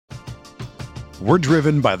We're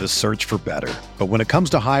driven by the search for better. But when it comes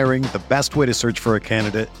to hiring, the best way to search for a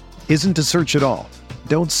candidate isn't to search at all.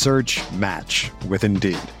 Don't search, match with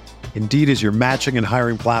Indeed. Indeed is your matching and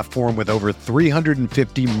hiring platform with over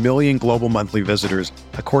 350 million global monthly visitors,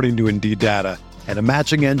 according to Indeed data, and a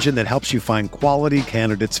matching engine that helps you find quality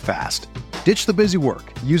candidates fast. Ditch the busy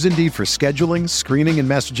work. Use Indeed for scheduling, screening, and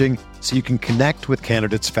messaging so you can connect with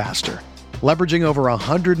candidates faster. Leveraging over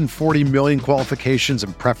 140 million qualifications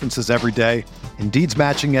and preferences every day, Indeed's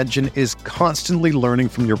matching engine is constantly learning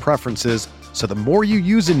from your preferences, so the more you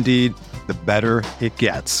use Indeed, the better it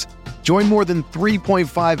gets. Join more than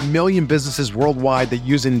 3.5 million businesses worldwide that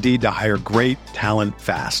use Indeed to hire great talent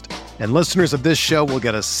fast. And listeners of this show will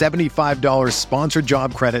get a $75 sponsored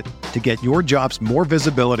job credit to get your jobs more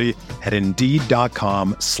visibility at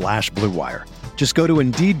Indeed.com/Blue Wire. Just go to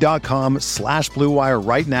Indeed.com/Blue Wire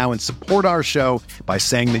right now and support our show by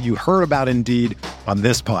saying that you heard about Indeed on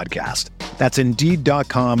this podcast. That's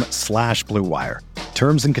Indeed.com/Blue Wire.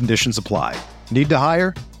 Terms and conditions apply. Need to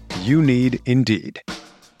hire? You need Indeed.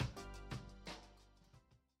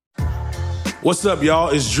 What's up, y'all?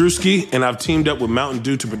 It's Drewski, and I've teamed up with Mountain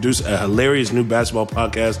Dew to produce a hilarious new basketball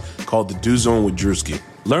podcast called The Dew Zone with Drewski.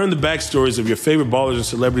 Learn the backstories of your favorite ballers and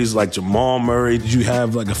celebrities like Jamal Murray. Did you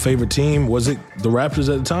have like a favorite team? Was it the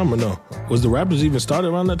Raptors at the time or no? Was the Raptors even started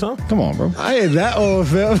around that time? Come on, bro. I ain't that old,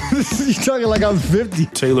 fam. You talking like I'm 50.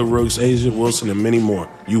 Taylor Rooks, Asia Wilson, and many more.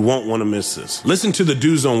 You won't want to miss this. Listen to The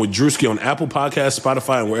Dew Zone with Drewski on Apple Podcasts,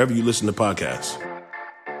 Spotify, and wherever you listen to podcasts.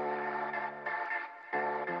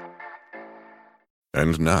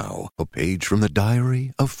 And now, a page from the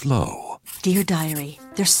diary of Flo. Dear Diary,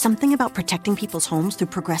 there's something about protecting people's homes through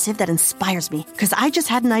Progressive that inspires me, because I just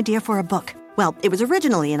had an idea for a book. Well, it was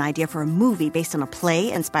originally an idea for a movie based on a play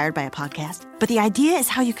inspired by a podcast. But the idea is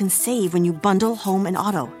how you can save when you bundle home and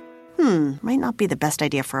auto. Might not be the best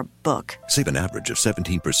idea for a book. Save an average of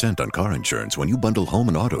 17% on car insurance when you bundle home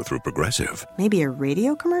and auto through Progressive. Maybe a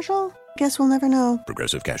radio commercial? Guess we'll never know.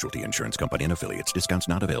 Progressive Casualty Insurance Company and Affiliates. Discounts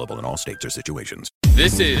not available in all states or situations.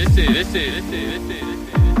 This is Heat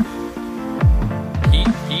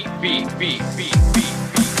Beat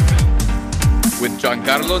with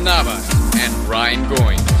Giancarlo Navas and Ryan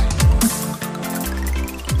Goins.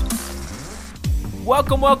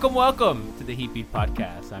 Welcome to the Heat Beat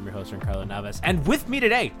Podcast. I'm your host, Giancarlo Navas, and with me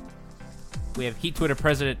today, we have Heat Twitter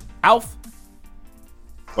President Alf.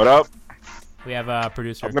 What up? We have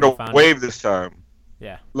producer. I'm going to wave this time.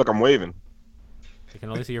 Yeah. Look, I'm waving. You can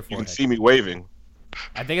only see your forehead. You can see me waving.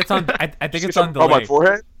 I think it's on. I think it's on delay. Oh, my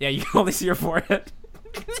forehead? Yeah, you can only see your forehead.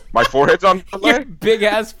 My forehead's on delay? Your big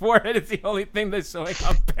ass forehead is the only thing that's showing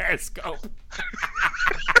on Periscope.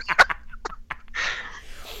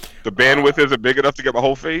 The bandwidth isn't big enough to get my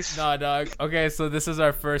whole face? No, dog. Okay, so this is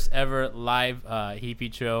our first ever live Heat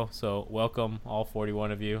Beat show. So welcome all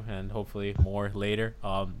 41 of you, and hopefully more later.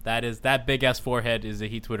 That big ass forehead is the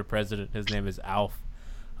Heat Twitter president. His name is Alf.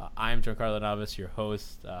 I'm Giancarlo Navas, your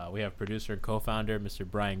host. We have producer and co-founder, Mr.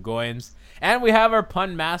 Brian Goins, and we have our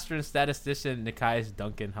pun master and statistician, Nikias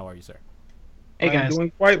Duncan. How are you, sir? Hey guys. I'm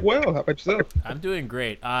doing quite well. How about yourself? I'm doing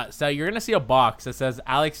great. So you're gonna see a box that says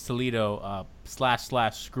Alex Toledo /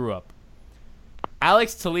 screw up.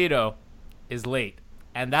 Alex Toledo is late,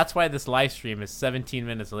 and that's why this live stream is 17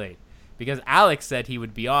 minutes late, because Alex said he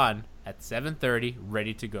would be on at 7:30,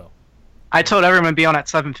 ready to go. I told everyone to be on at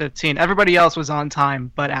 7:15. Everybody else was on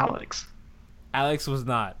time, but Alex. Alex was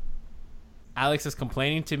not. Alex is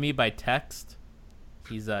complaining to me by text.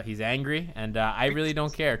 He's angry, and I really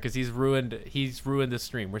don't care because he's ruined the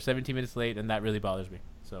stream. We're 17 minutes late, and that really bothers me.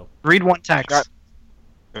 So read one text.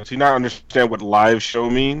 Does he not understand what live show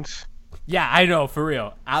means? Yeah, I know, for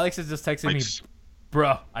real. Alex is just texting me,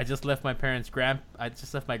 bro. I just left my grandparents'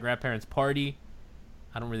 party.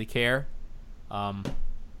 I don't really care.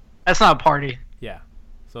 That's not a party. Yeah.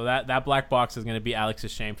 So that black box is gonna be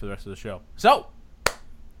Alex's shame for the rest of the show. So,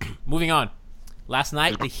 moving on. Last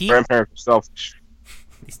night the Heat. Grandparents are selfish.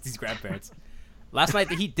 These grandparents. Last night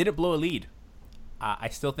the Heat didn't blow a lead. I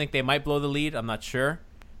still think they might blow the lead. I'm not sure.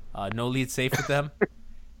 No lead safe with them.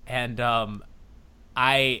 And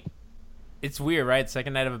it's weird, right?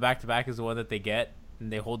 Second night of a back-to-back is the one that they get,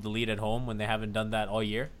 and they hold the lead at home when they haven't done that all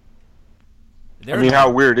year.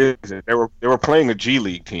 How weird is it? They were playing a G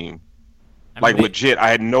League team. Legit. I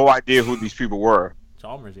had no idea who these people were.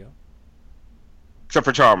 Chalmers, yo. Except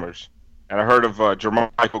for Chalmers. And I heard of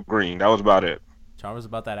Jermichael Green. That was about it. Chalmers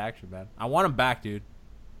about that action, man. I want him back, dude.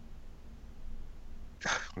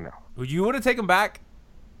 No. Would you want to take him back?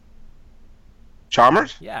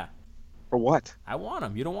 Chalmers? Yeah. For what? I want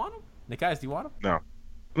him. You don't want him? Nikias, do you want him? No.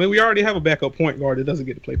 I mean, we already have a backup point guard that doesn't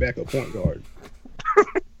get to play backup point guard.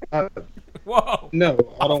 Whoa. No,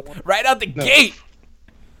 I don't want. Right out the gate.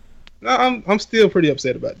 No, I'm still pretty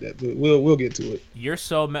upset about that, but we'll get to it. You're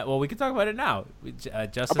so well. We can talk about it now.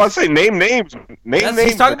 Justice. I'm about to say name names. Names.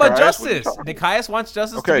 He's talking about Justice. Nikias wants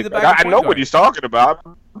Justice to be the backup. I know what he's talking about.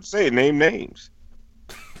 I'm saying name names.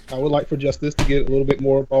 I would like for Justice to get a little bit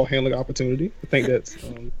more ball handling opportunity. I think that's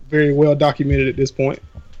very well documented at this point.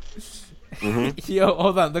 Mm-hmm. Yo,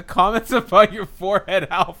 hold on. The comments about your forehead,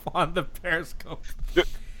 Alf, on the Periscope.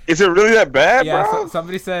 Is it really that bad, yeah, bro?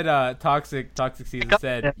 Somebody said Toxic Season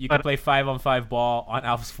said you can play 5-on-5 ball on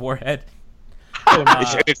Alf's forehead.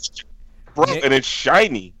 And it's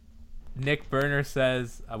shiny. Nick Burner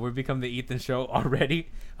says we've become the Ethan show already.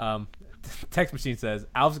 Text Machine says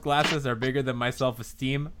Alf's glasses are bigger than my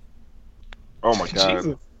self-esteem. Oh my god!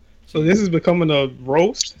 Jesus. So this is becoming a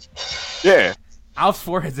roast? Yeah. Alf's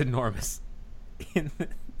forehead's enormous. It's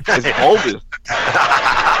bulbous.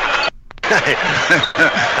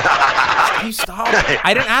 Can you stop?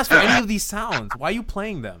 I didn't ask for any of these sounds. Why are you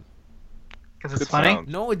playing them? Because it's funny.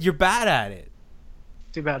 No, you're bad at it.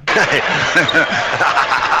 Too bad.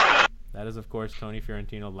 That is, of course, Tony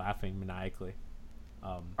Fiorentino laughing maniacally.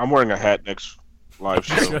 I'm wearing a hat next live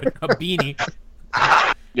show. A beanie.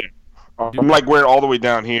 Yeah. I'm like wearing all the way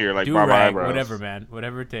down here, like by my eyebrows. Whatever, man.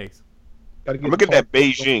 Whatever it takes. Look at that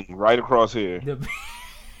Beijing right across here.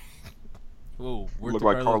 Whoa, look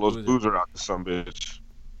like Carlos Boozer out to some bitch.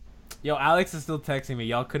 Yo, Alex is still texting me.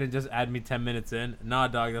 Y'all couldn't just add me 10 minutes in? Nah,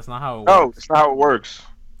 dog, that's not how it works. No, that's not how it works.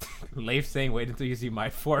 Leif saying, wait until you see my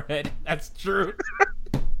forehead. That's true.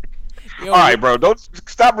 Yo, all right, bro. Don't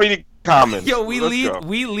stop reading comments. Yo, we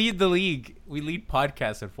lead the league. We lead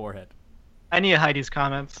podcasts at forehead. I need to hide these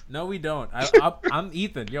comments. No, we don't. I'm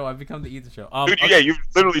Ethan. Yo, I've become the Ethan show. Dude, yeah, you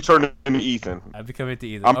literally turned into Ethan. I've become into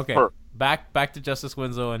Ethan. I'm okay, back to Justice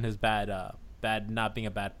Winslow and his bad not being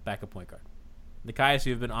a bad backup point guard. Nikias,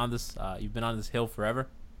 you've been on this hill forever.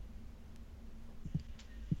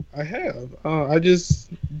 I have. I just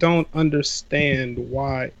don't understand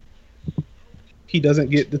why he doesn't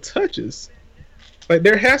get the touches. Like,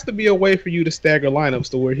 there has to be a way for you to stagger lineups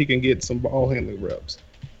to where he can get some ball handling reps.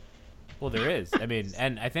 Well, there is. I mean,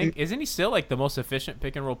 and I think, isn't he still like the most efficient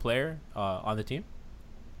pick and roll player on the team?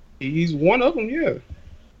 He's one of them, yeah.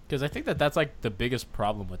 Because I think that's like the biggest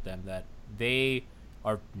problem with them, that they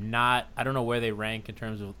are not, I don't know where they rank in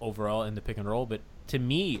terms of overall in the pick and roll, but to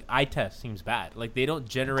me, eye test seems bad. Like, they don't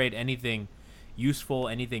generate anything useful,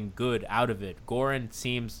 anything good out of it. Goran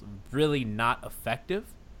seems really not effective.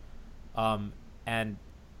 And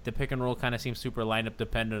the pick and roll kind of seems super lineup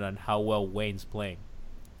dependent on how well Wayne's playing.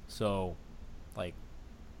 So, like,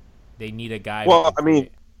 they need a guy. Well, I mean,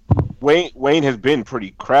 Wayne has been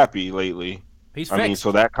pretty crappy lately. He's fixed. I mean,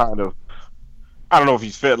 so that kind of, I don't know if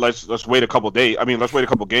he's fit. Let's wait a couple days. I mean, let's wait a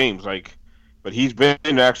couple games. Like, but he's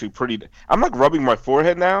been actually pretty. I'm like rubbing my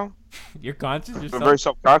forehead now. You're conscious. I'm very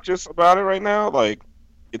self-conscious about it right now. Like,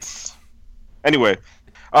 it's anyway.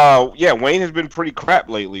 Yeah, Wayne has been pretty crap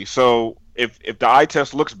lately. So if the eye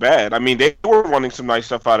test looks bad, I mean, they were running some nice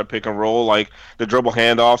stuff out of pick and roll, like the dribble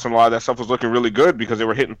handoffs and a lot of that stuff was looking really good because they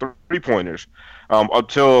were hitting 3-pointers.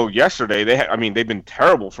 Until yesterday, they've been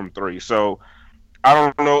terrible from three. So I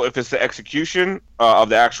don't know if it's the execution of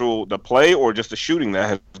the play or just the shooting that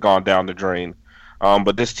has gone down the drain.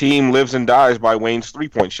 But this team lives and dies by Wayne's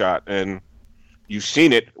 3-point shot, and you've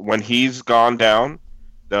seen it when he's gone down.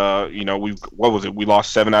 We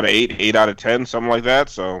lost 7 out of 8, 8 out of 10, something like that.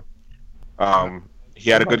 So he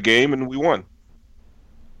had a good game and we won.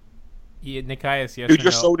 Yeah, Nikias, yes. Dude,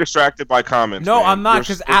 you're so distracted by comments. No, man. I'm not,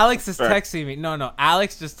 because Alex is texting me. No,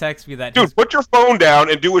 Alex just texted me that. Dude, put your phone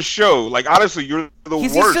down and do a show. Like, honestly, you're the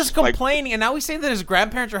worst. He's just complaining, and now he's saying that his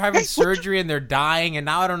grandparents are having surgery and they're dying, and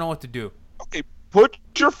now I don't know what to do. Okay, put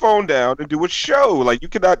your phone down and do a show. Like, you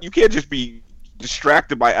can't just be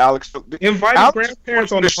distracted by Alex. Invite his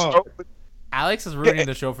grandparents on the show. Alex is ruining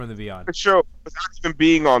the show from the beyond. The show without even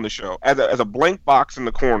being on the show. As a blank box in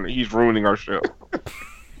the corner, he's ruining our show.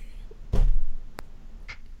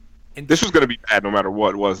 This was going to be bad no matter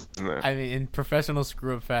what, wasn't it? I mean, in professional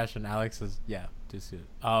screw-up fashion, Alex is, just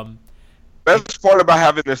best part about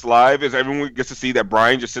having this live is everyone gets to see that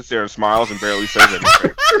Brian just sits there and smiles and barely says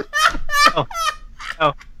anything.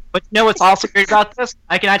 Oh, but you know what's also great about this?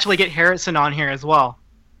 I can actually get Harrison on here as well.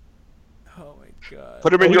 Oh my god!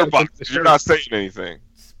 Put him in your box. You're not saying anything.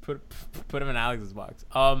 Just put him in Alex's box.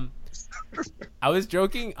 I was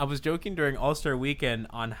joking during All-Star Weekend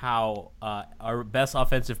on how our best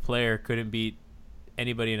offensive player couldn't beat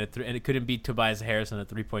anybody and it couldn't beat Tobias Harris in a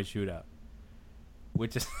 3-point shootout.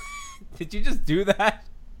 Which is, did you just do that?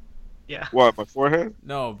 Yeah. What, my forehead?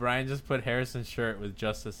 No, Brian just put Harrison's shirt with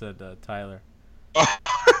Justice and Tyler.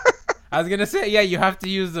 I was gonna say, yeah, you have to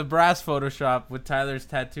use the brass Photoshop with Tyler's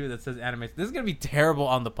tattoo that says animation. This is gonna be terrible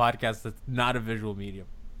on the podcast. That's not a visual medium.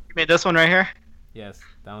 You made this one right here. Yes,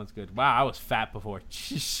 that one's good. Wow, I was fat before.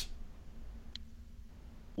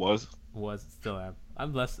 Was Still am.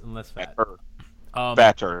 I'm less and less fat.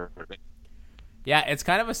 Fatter. Yeah, it's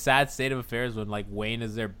kind of a sad state of affairs when like Wayne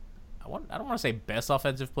is their, I don't want to say best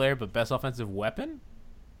offensive player, but best offensive weapon.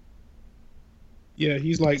 Yeah,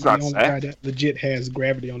 he's like the only guy that legit has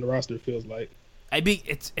gravity on the roster. It feels like. I mean,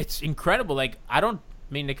 it's incredible. Like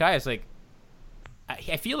Nikias, like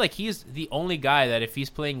I feel like he's the only guy that if he's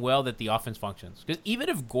playing well, that the offense functions. Because even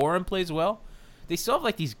if Goran plays well, they still have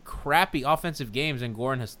like these crappy offensive games, and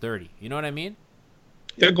Goran has 30. You know what I mean?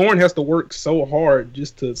 Yeah, Goran has to work so hard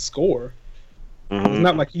just to score. Mm-hmm. It's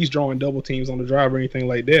not like he's drawing double teams on the drive or anything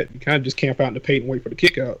like that. You kind of just camp out in the paint and wait for the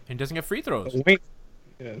kick out. And doesn't get free throws.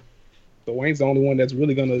 So Wayne's the only one that's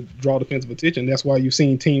really going to draw defensive attention. That's why you've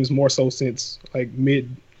seen teams more so since like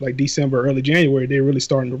December, early January. They're really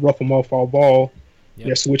starting to rough them off all ball. Yep.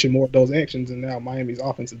 They're switching more of those actions, and now Miami's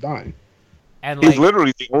offense is dying. And he's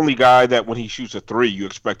literally the only guy that when he shoots a three, you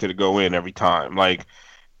expect it to go in every time. Like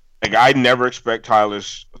I never expect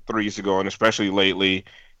Tyler's threes to go in, especially lately.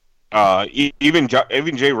 Even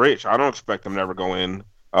Jay Rich, I don't expect him to ever go in.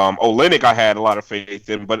 Olynyk, I had a lot of faith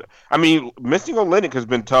in, but I mean, missing Olynyk has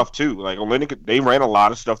been tough too. Like Olynyk, they ran a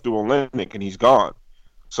lot of stuff through Olynyk, and he's gone.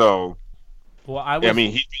 So, I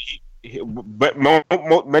mean, but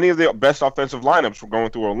many of the best offensive lineups were going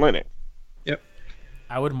through Olynyk. Yep.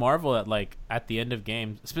 I would marvel at like at the end of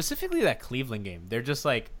games, specifically that Cleveland game. They're just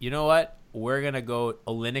like, you know what? We're gonna go.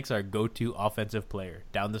 Olynyk's our go-to offensive player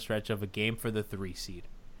down the stretch of a game for the 3 seed.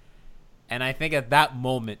 And I think at that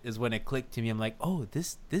moment is when it clicked to me. I'm like, oh,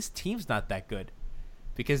 this team's not that good.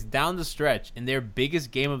 Because down the stretch, in their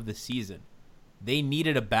biggest game of the season, they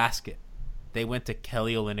needed a basket. They went to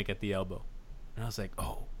Kelly Olynyk at the elbow. And I was like,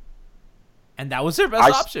 oh. And that was their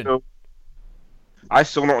best option. I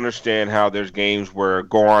still don't understand how there's games where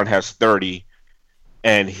Goran has 30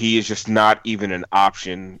 and he is just not even an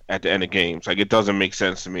option at the end of games. Like, it doesn't make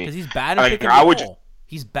sense to me. Because he's bad at pick and roll.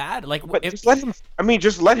 He's bad. Like, just let him. I mean,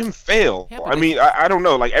 just let him fail. Yeah, I don't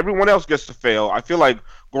know. Like everyone else gets to fail. I feel like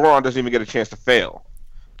Goran doesn't even get a chance to fail.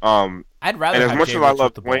 I'd rather. And as much as I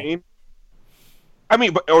love Dwayne,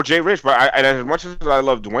 or Jay Rich, and as much as I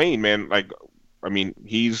love Dwayne, man, like, I mean,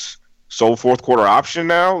 he's sole fourth quarter option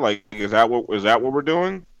now. Like, is that what we're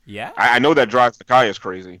doing? Yeah. I know that drives Nikias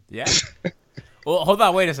crazy. Yeah. Well, hold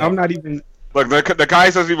on. Wait a second. I'm not even. Look, the guy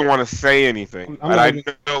doesn't even want to say anything. And I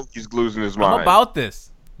know he's losing his mind. I'm about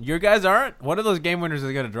this. Your guys aren't? One of those game winners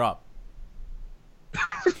is going to drop.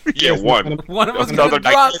 Yeah, one. One of us is going to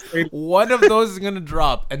drop. One of those is going to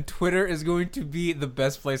drop, and Twitter is going to be the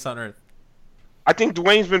best place on earth. I think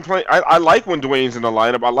Dwayne's been playing. I like when Dwayne's in the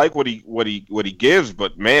lineup. I like what he gives,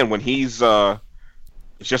 but man, when he's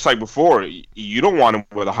it's just like before. You don't want him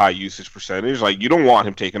with a high usage percentage. Like, you don't want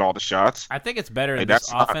him taking all the shots. I think it's better in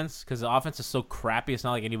this offense because the offense is so crappy. It's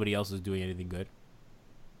not like anybody else is doing anything good.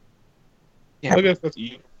 Yeah,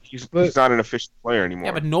 he's not an efficient player anymore.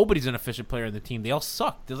 Yeah, but nobody's an efficient player in the team. They all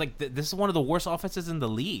suck. They're like, this is one of the worst offenses in the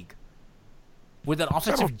league. With an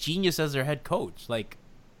offensive genius as their head coach. Like,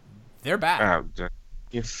 they're bad.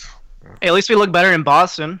 Yes. Hey, at least we look better in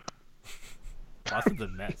Boston. Boston's a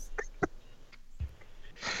mess.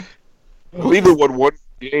 Cleveland won one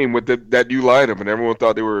game with that new lineup, and everyone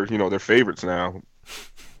thought they were, their favorites now.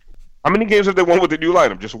 How many games have they won with the new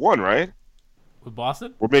lineup? Just one, right? With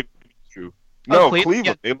Boston? Or maybe two. No, Cleveland.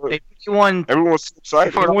 Yeah, they won. Everyone was so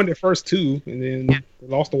excited. They won their first 2, and then they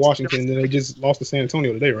lost to Washington, and then they just lost to San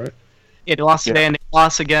Antonio today, right? Yeah, they lost today, and they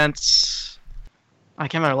lost against. I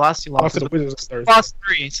can't remember. Lost to the Wizards. Lost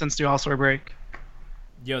 3 since the All-Star break.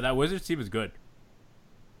 Yo, that Wizards team is good.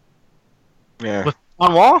 Yeah. With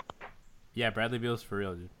on Wall? Yeah, Bradley Beal's for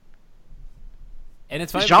real, dude. And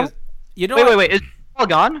it's funny because wait. Is Wall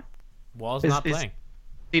gone? Wall's not playing.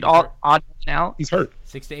 He's all odd now. He's hurt.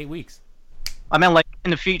 6 to 8 weeks. I mean, like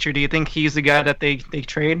in the future, do you think he's the guy that they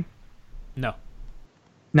trade? No.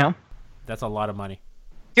 No. That's a lot of money.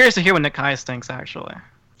 Curious to hear what Nikias thinks, actually.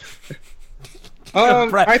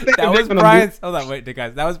 I think that was Brian's. Hold on, wait,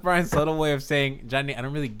 guys. That was Brian's subtle way of saying, Johnny, I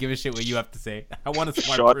don't really give a shit what you have to say. I want a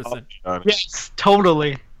smart person. Yes,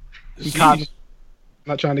 totally. He caught me.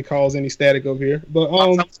 Not trying to cause any static over here, but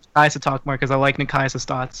Nikias to talk more because I like Nikias'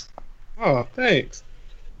 thoughts. Oh, thanks.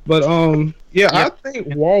 But I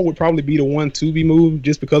think Wall would probably be the one to be moved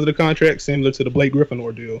just because of the contract, similar to the Blake Griffin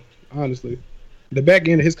ordeal. Honestly, the back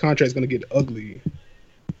end of his contract is going to get ugly.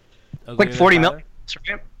 Like $40 million,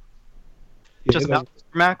 right? Yeah, just about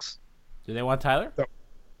max. Do they want Tyler?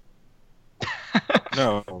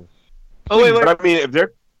 No. Oh wait. But I mean, if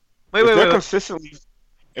they're Wait. consistently,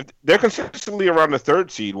 if they're consistently around the 3rd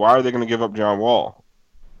seed, why are they going to give up John Wall?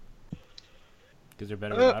 Because they're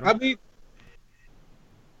better without him. I mean,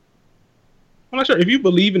 I'm not sure if you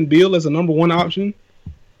believe in Beal as a number 1 option.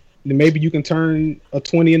 Then maybe you can turn a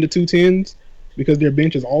 20 into 2 10s because their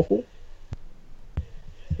bench is awful.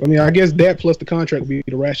 I mean, I guess that plus the contract would be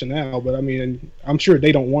the rationale, but I mean, I'm sure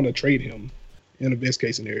they don't want to trade him in the best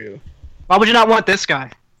case scenario. Why would you not want this guy?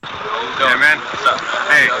 Yeah, man. What's up?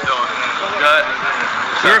 Hey. How you doing? Good.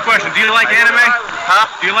 Your question, do you like anime?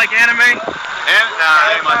 Huh? Do you like anime?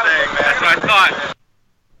 Nah, ain't my thing, man. That's what I thought.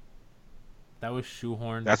 That was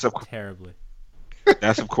shoehorned terribly.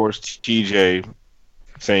 That's, of course, TJ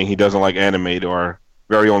saying he doesn't like anime to our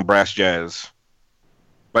very own Brass Jazz.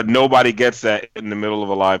 But nobody gets that in the middle of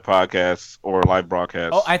a live podcast or a live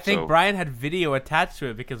broadcast. Oh, I think Brian had video attached to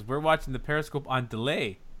it because we're watching the Periscope on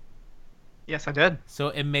delay. Yes, I did. So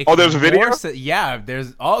it makes there's a video? Yeah,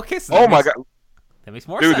 there's... Oh, okay. So oh, my God. That makes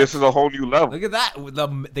more sense. Dude, this is a whole new level. Look at that.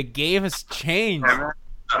 The game has changed. Hey,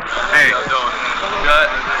 how you doing? Good.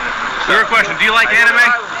 Your question, do you like anime?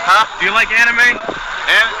 Huh? Do you like anime?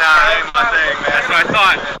 Nah, ain't my thing, man. That's what I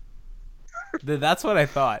thought. That's what I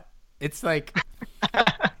thought. It's like...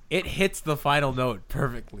 It hits the final note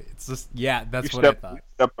perfectly. It's just, that's what I thought. We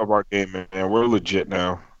stepped up our game, man. We're legit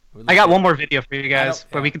now. I got one more video for you guys,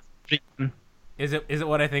 but we can... Is it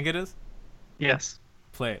what I think it is? Yes.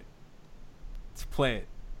 Play it. Let's play it.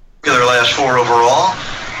 Their last 4 overall,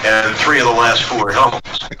 and 3 of the last 4 at home.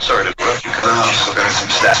 Sorry to interrupt you, because I'm just looking at some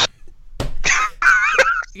stats.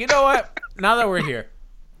 You know what? Now that we're here,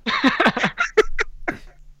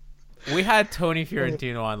 we had Tony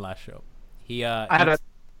Fiorentino on last show.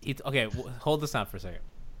 Okay, hold this on for a second.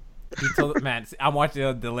 He told man, I'm watching it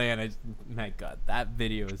on delay, and my God, that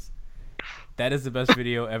is the best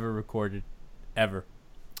video ever recorded, ever.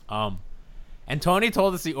 And Tony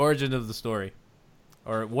told us the origin of the story,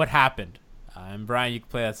 or what happened. And Brian, you can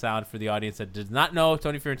play that sound for the audience that did not know.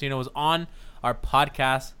 Tony Fiorentino was on our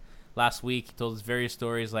podcast last week. He told us various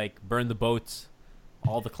stories like Burn the Boats,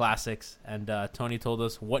 all the classics, and Tony told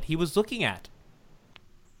us what he was looking at.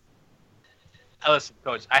 Listen,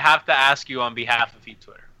 Coach, I have to ask you on behalf of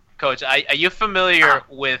eTwitter. Coach, are you familiar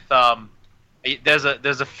with there's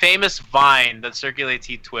a famous Vine that circulates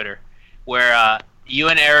eTwitter where you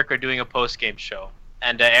and Eric are doing a post-game show,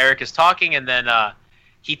 and Eric is talking, and then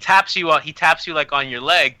he taps you like on your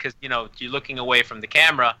leg because you're looking away from the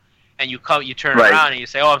camera, and you turn around and you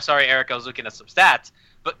say, "Oh, I'm sorry, Eric, I was looking at some stats,"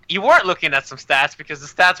 but you weren't looking at some stats because the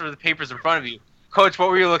stats were the papers in front of you. Coach, what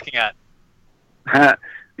were you looking at?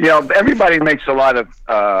 Everybody makes a lot of.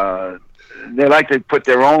 They like to put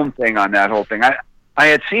their own thing on that whole thing. I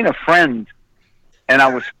had seen a friend, and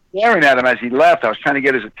I was staring at him as he left. I was trying to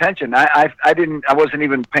get his attention. I wasn't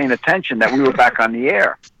even paying attention that we were back on the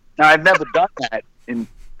air. Now I've never done that. That's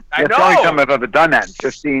the only time I've ever done that in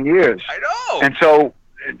 15 years. I know. And so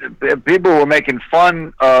people were making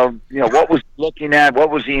fun of what was he looking at, what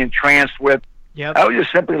was he entranced with. Yep. I was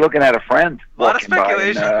just simply looking at a friend. A lot of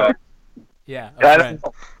speculation. Yeah, I don't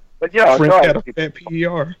know. But that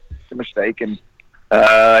PER. It's a mistake, and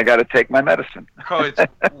I got to take my medicine. Coach,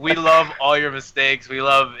 we love all your mistakes. We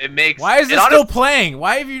love it. Why is it still playing?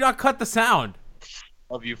 Why have you not cut the sound?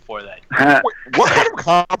 Love you for that. Wait, what kind of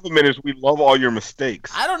compliment is we love all your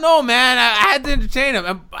mistakes? I don't know, man. I had to entertain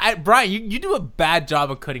him. Brian, you do a bad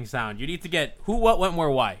job of cutting sound. You need to get who, what, when, where,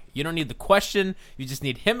 why. You don't need the question. You just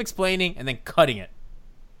need him explaining and then cutting it.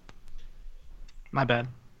 My bad.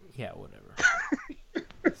 Yeah, whatever.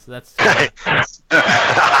 So that's.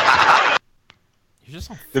 You're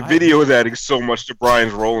just on fire. The video is adding so much to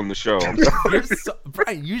Brian's role in the show.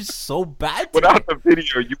 Brian, you're so bad. Without the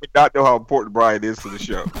video, you would not know how important Brian is to the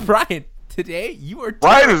show. Brian, today you are.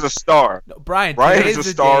 Brian is a star. No, Brian is a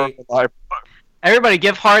star of the live. Everybody,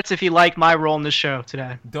 give hearts if you like my role in the show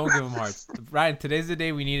today. Don't give him hearts, Brian. Today's the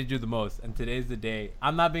day we need to do the most, and today's the day.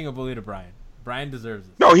 I'm not being a bully to Brian. Brian deserves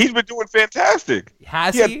it. No, he's been doing fantastic.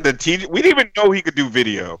 Has he? We didn't even know he could do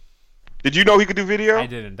video. Did you know he could do video? I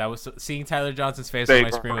didn't. That was seeing Tyler Johnson's face on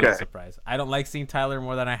my screen was a surprise. I don't like seeing Tyler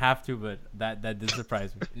more than I have to, but that did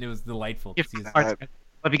surprise me. And it was delightful to see Love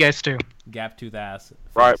you guys too. Gap tooth ass.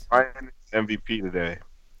 Brian is MVP today.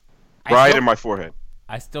 Right in my forehead.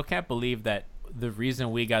 I still can't believe that the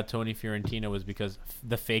reason we got Tony Fiorentino was because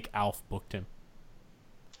the fake Alf booked him.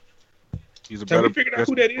 He's a better. Have we figured out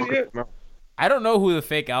who that is yet? No. I don't know who the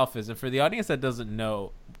fake Alf is, and for the audience that doesn't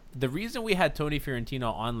know, the reason we had Tony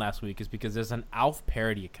Fiorentino on last week is because there's an Alf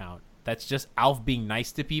parody account that's just Alf being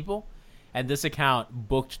nice to people, and this account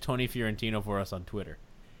booked Tony Fiorentino for us on Twitter.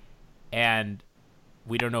 And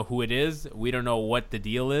We don't know who it is. We don't know what the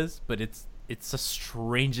deal is, but it's the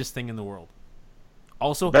strangest thing in the world.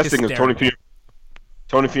 Also, Best thing is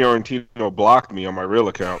Tony Fiorentino blocked me on my real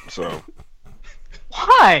account. So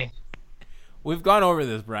why? We've gone over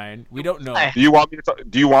this, Brian. We don't know. Do you want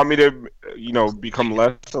me to, become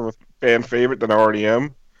less of a fan favorite than I already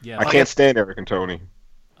am? Yeah. I can't stand Eric and Tony.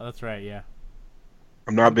 Oh, that's right. Yeah.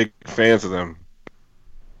 I'm not big fans of them.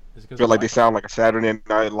 I feel like they sound like a Saturday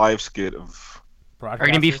Night Live skit of. Are you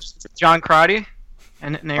gonna be John Crotty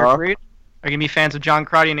and Eric Reed? Are you gonna be fans of John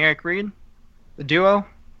Crotty and Eric Reed, the duo?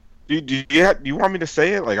 Do you want me to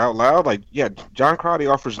say it like out loud? Like, yeah, John Crotty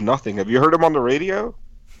offers nothing. Have you heard him on the radio?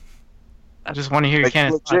 I just want to hear your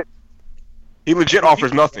candidate. He legit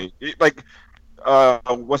offers nothing.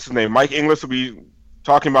 What's his name? Mike Inglis will be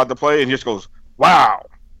talking about the play and he just goes, "Wow."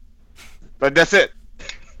 Like, that's it.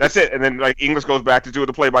 That's it. And then like Inglis goes back to do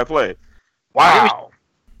the play-by-play. Wow.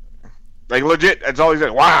 Like legit, that's all he said.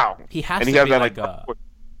 Wow. He has to be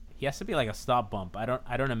he has to be like a stop bump. I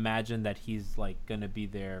don't imagine that he's like gonna be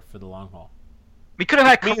there for the long haul. We could have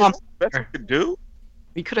had Karan.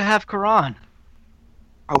 We could have Karan.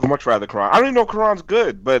 I would much rather Karan. I don't even know Karan's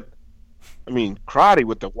good, but I mean Crotty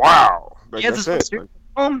with the wow. Like, that's it.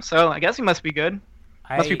 Home, so I guess he must be good.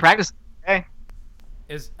 Must be practicing. Okay.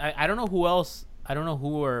 I don't know who else. I don't know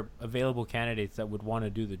who are available candidates that would want to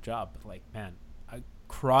do the job. But like, man,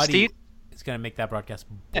 Crotty is gonna make that broadcast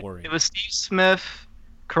boring. It was Steve Smith,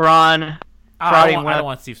 Karan. I don't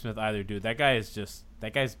want Steve Smith either, dude. That guy's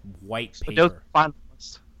white paper.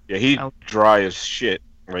 Yeah, he's dry as shit.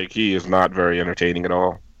 Like, he is not very entertaining at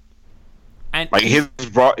all. And like his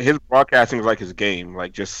broadcasting is like his game,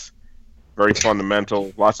 like just very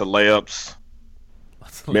fundamental. Lots of layups,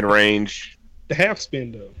 mid range. The half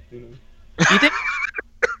spin though, you know.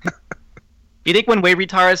 You think when Wade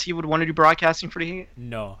retires, he would want to do broadcasting for the Heat?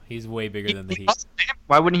 No, he's way bigger than the Heat.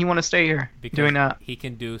 Why wouldn't he want to stay here doing that? He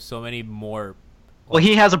can do so many more. Well,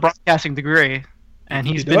 he has a broadcasting degree, and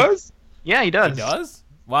he does. Yeah, he does. He does.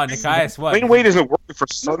 Wow, Nikias, what? Dwayne Wade isn't working for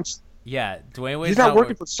Sun. Yeah, Dwayne Wade's He's not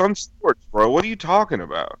working for Sun Sports, bro. What are you talking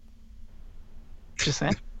about? Just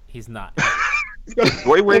saying. He's not.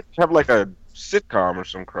 Dwayne Wade have like a sitcom or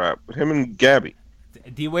some crap with him and Gabby.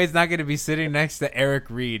 D Wade's not going to be sitting next to Eric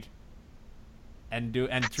Reed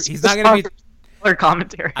he's not going to be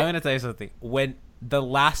commentary. I'm going to tell you something. When the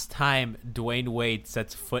last time Dwayne Wade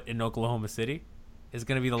sets foot in Oklahoma City is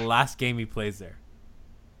going to be the last game he plays there.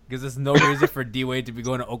 Because there's no reason for D Wade to be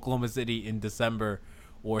going to Oklahoma City in December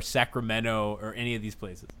or Sacramento or any of these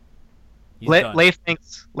places. Leif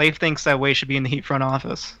thinks that Wade should be in the Heat front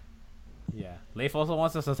office. Yeah. Leif also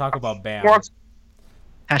wants us to talk about Bam.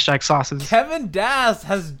 Hashtag sauces. Kevin Das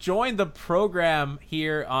has joined the program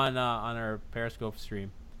here on our Periscope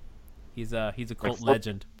stream. He's a cult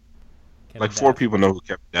legend. Kevin like 4 people know who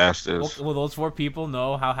Kevin Das is. Well, those 4 people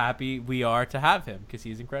know how happy we are to have him because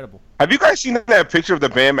he's incredible. Have you guys seen that picture of the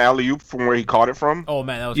Bam alley-oop from where he caught it from? Oh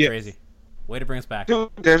man, that was crazy. Way to bring us back. Dude,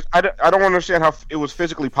 I don't understand how it was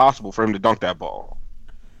physically possible for him to dunk that ball.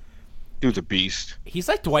 He was a beast. He's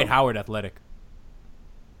like Dwight Howard athletic.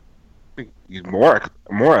 He's more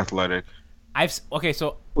athletic. I've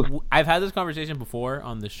had this conversation before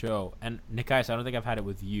on the show, and Nikias, I don't think I've had it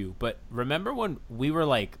with you, but remember when we were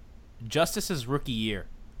like Justice's rookie year,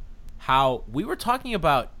 how we were talking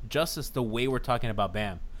about Justice the way we're talking about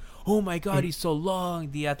Bam. Oh my God, he's so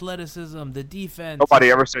long, the athleticism, the defense.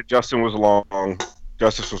 Nobody ever said Justin was long.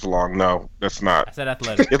 Justice was long. No, that's not. I said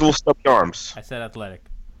athletic. He had little stubby arms. I said athletic.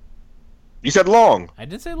 You said long. I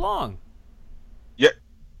didn't say long. Yeah.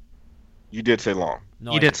 You did say long.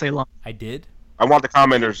 No, you did say long. I did? I want the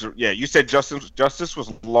commenters. Yeah, you said Justice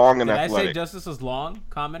was long and athletic. Did I say Justice was long,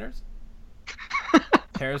 commenters?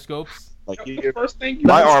 Periscopes? Like,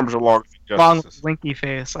 my arms are long. Long, winky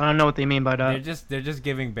face. I don't know what they mean by that. They're just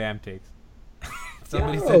giving Bam takes.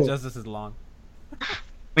 Somebody said Justice is long.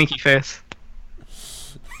 Winky face.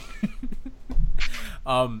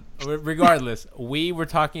 Regardless, we were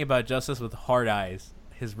talking about Justice with hard eyes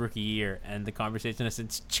his rookie year, and the conversation has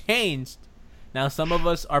since changed. Now, some of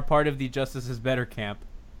us are part of the Justice is Better camp,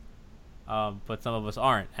 but some of us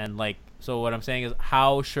aren't. And so what I'm saying is,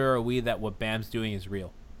 how sure are we that what Bam's doing is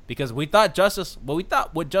real? Because we thought Justice was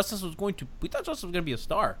going to be a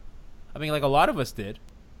star. I mean, like a lot of us did.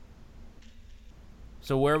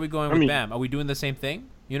 So where are we going with Bam? Are we doing the same thing?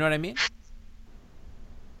 You know what I mean?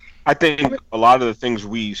 I think a lot of the things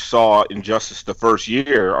we saw in Justice the first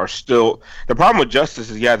year are still the problem with Justice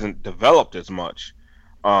is he hasn't developed as much.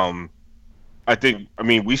 We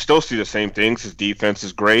still see the same things. His defense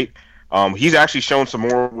is great. He's actually shown some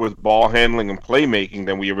more with ball handling and playmaking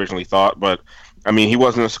than we originally thought, but I mean, he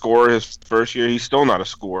wasn't a scorer his first year. He's still not a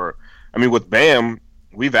scorer. I mean, with Bam,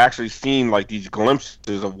 we've actually seen like these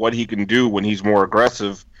glimpses of what he can do when he's more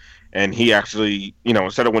aggressive, and he actually,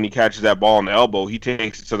 instead of when he catches that ball on the elbow, he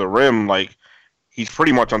takes it to the rim. Like he's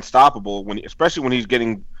pretty much unstoppable especially when he's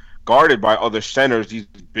getting guarded by other centers. These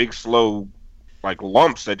big, slow, like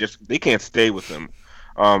lumps that they can't stay with him.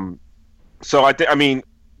 So I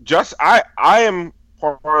am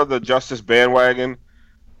part of the Justice bandwagon.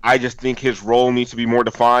 I just think his role needs to be more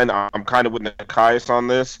defined. I'm kind of with Nikias on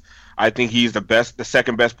this. I think he's the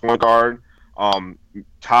second best point guard,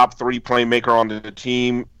 top 3 playmaker on the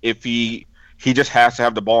team. If he just has to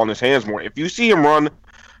have the ball in his hands more. If you see him run,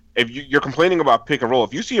 if you're complaining about pick and roll,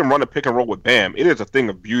 if you see him run a pick and roll with Bam, it is a thing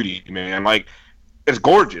of beauty, man. Like it's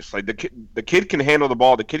gorgeous. Like the kid can handle the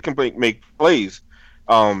ball. The kid can make plays.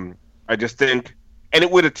 I just think. And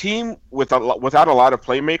with a team without a lot of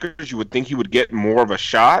playmakers, you would think he would get more of a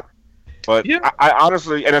shot. But yeah. I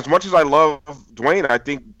honestly, and as much as I love Dwayne, I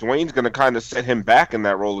think Dwayne's going to kind of set him back in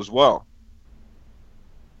that role as well.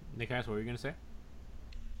 Nikias, what were you going to say?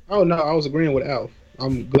 Oh, no, I was agreeing with Alf.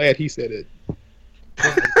 I'm glad he said it.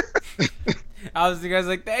 I was the guy's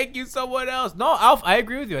like, thank you, someone else. No, Alf, I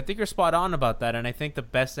agree with you. I think you're spot on about that. And I think the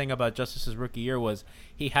best thing about Justice's rookie year was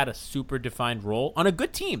he had a super defined role on a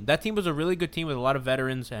good team. That team was a really good team with a lot of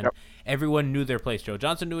veterans, and everyone knew their place. Joe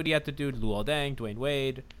Johnson knew what he had to do. Luol Deng, Dwayne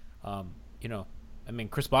Wade.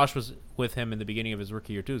 Chris Bosh was with him in the beginning of his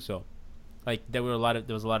rookie year too. So, like, there was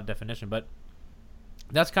a lot of definition. But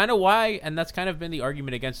that's kind of why, and that's kind of been the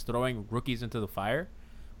argument against throwing rookies into the fire.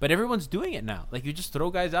 But everyone's doing it now. Like, you just throw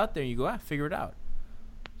guys out there and you go, figure it out.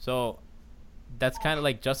 So that's kind of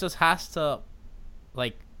like Justice has to,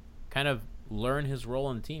 like, kind of learn his role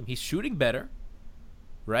in the team. He's shooting better,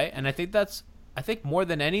 right? And I think more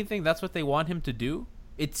than anything, that's what they want him to do.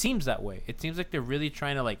 It seems that way. It seems like they're really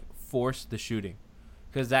trying to, like, force the shooting,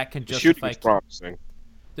 because that can justify. The shooting's promising.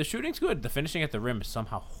 The shooting's good. The finishing at the rim is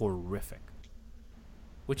somehow horrific.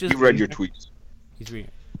 Which is. You read your tweets. He's reading.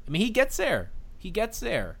 I mean, he gets there.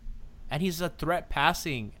 And he's a threat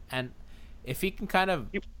passing, and if he can kind of...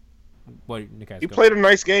 He played a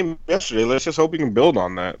nice game yesterday. Let's just hope he can build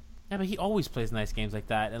on that. Yeah, but he always plays nice games like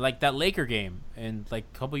that. And like that Laker game and like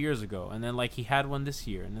a couple years ago, and then like he had one this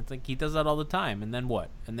year, and it's like he does that all the time. And then what?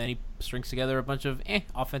 And then he strings together a bunch of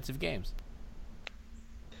offensive games.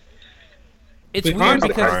 It's weird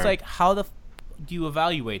because it's like, how do you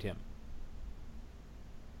evaluate him?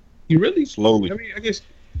 You really... Slowly. I mean, I guess...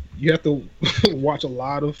 You have to watch a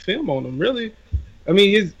lot of film on him, really. I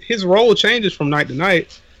mean, his role changes from night to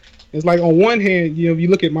night. It's like, on one hand, you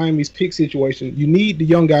look at Miami's pick situation, you need the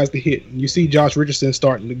young guys to hit. And you see Josh Richardson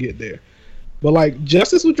starting to get there. But, like,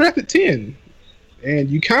 Justice was drafted 10. And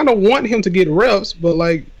you kind of want him to get reps, but,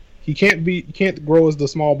 like, he can't grow as the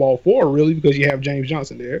small ball 4, really, because you have James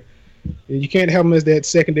Johnson there. And you can't have him as that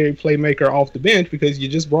secondary playmaker off the bench because you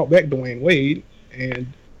just brought back Dwayne Wade. And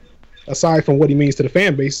aside from what he means to the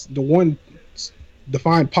fan base, the one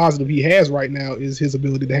defined positive he has right now is his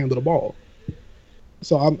ability to handle the ball.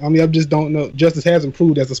 So, I just don't know. Justice has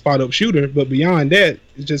improved as a spot-up shooter, but beyond that,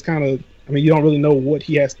 it's just kind of, you don't really know what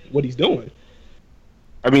he's doing.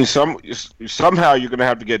 I mean, somehow you're going to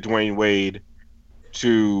have to get Dwayne Wade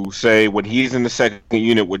to say when he's in the second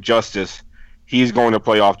unit with Justice, he's going to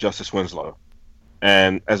play off Justice Winslow.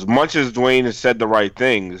 And as much as Dwayne has said the right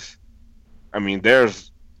things, I mean, there's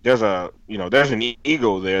an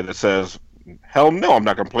ego there that says, hell no, I'm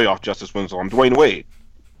not going to play off Justice Winslow. I'm Dwayne Wade.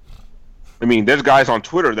 I mean, there's guys on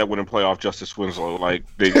Twitter that wouldn't play off Justice Winslow. Like,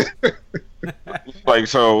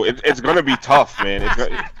 so it's going to be tough, man.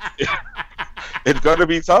 It's going to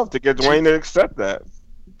be tough to get Dwayne to accept that.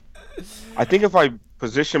 I think if I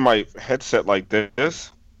position my headset like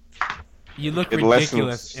this, you look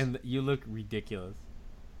ridiculous. You look ridiculous.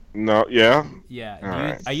 No, yeah?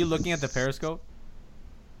 Yeah. Are you looking at the Periscope?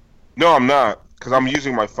 No, I'm not, because I'm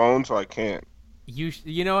using my phone, so I can't.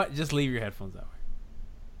 You know what? Just leave your headphones that way.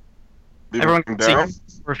 Everyone can see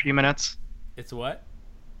for a few minutes. It's what?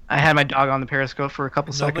 I had my dog on the Periscope for a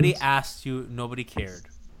couple seconds. Nobody asked you. Nobody cared.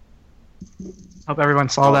 Hope everyone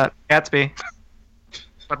saw that. Gatsby.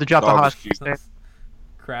 About to drop the hot.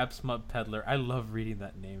 Crab Smut Peddler. I love reading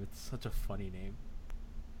that name. It's such a funny name.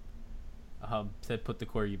 Said put the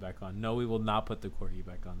corgi back on. No, we will not put the corgi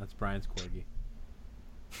back on. That's Brian's corgi.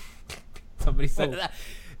 Somebody said that.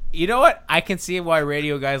 You know what? I can see why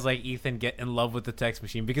radio guys like Ethan get in love with the text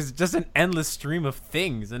machine, because it's just an endless stream of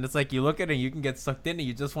things, and it's like you look at it and you can get sucked in and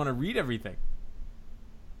you just want to read everything.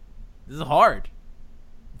 This is hard.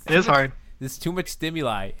 It is hard. There's too much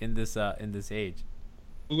stimuli in this age.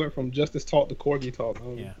 We went from Justice talk to corgi talk.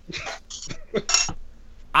 Yeah.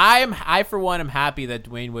 I for one am happy that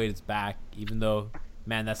Dwayne Wade is back, even though,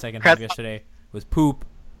 man, that second half yesterday was poop.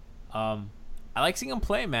 I like seeing him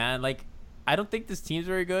play, man. Like, I don't think this team's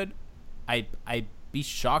very good. I'd be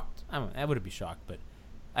shocked. I wouldn't be shocked, but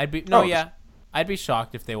I'd be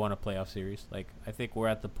shocked if they won a playoff series. Like, I think we're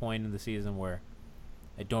at the point in the season where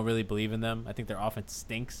I don't really believe in them. I think their offense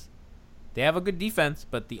stinks. They have a good defense,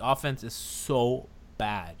 but the offense is so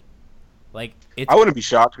bad. Like, I wouldn't be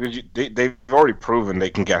shocked because they've already proven they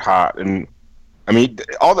can get hot, and I mean,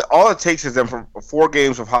 all it takes is them from 4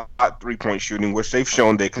 games of hot 3-point shooting, which they've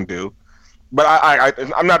shown they can do. But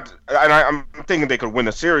I'm not, and I'm thinking they could win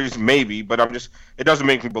the series, maybe. But it doesn't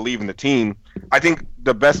make me believe in the team. I think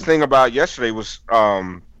the best thing about yesterday was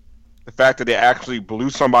the fact that they actually blew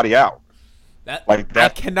somebody out. I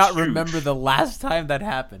cannot remember the last time that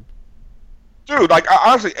happened. Dude, like,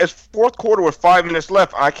 honestly, it's fourth quarter with 5 minutes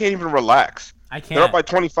left. I can't even relax. I can't. They're up by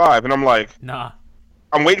 25, and I'm like, nah.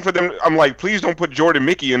 I'm waiting for them. I'm like, please don't put Jordan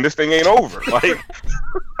Mickey in. This thing ain't over.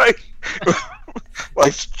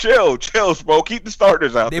 Like, chill, bro. Keep the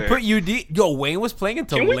starters out there. They put UD. Yo, Wayne was playing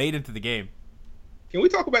until late into the game. Can we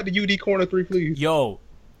talk about the UD corner 3, please? Yo,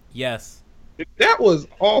 yes. That was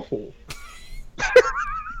awful.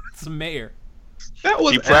 It's Mayor. That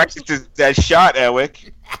was. He practices that shot,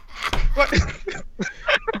 Ewick.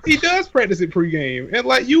 He does practice it pregame, and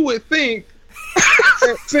like you would think,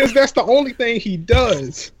 that since that's the only thing he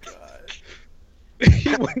does,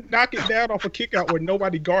 he would knock it down off a kick out where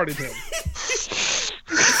nobody guarded him.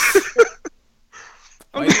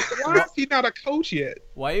 Why is he not a coach yet?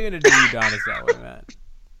 Why are you gonna do Udonis that way, man?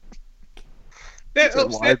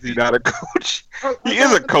 Why is he not a coach? He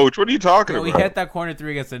is a coach. What are you talking about? We hit that corner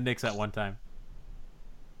 3 against the Knicks at one time.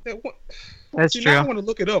 That's true. Now I want to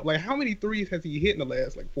look it up. Like, how many threes has he hit in the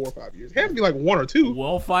last 4 or 5 years? It has to be like 1 or 2.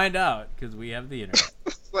 We'll find out because we have the internet.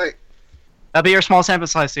 That'll be your small sample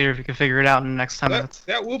size theater if you can figure it out in the next 10 minutes.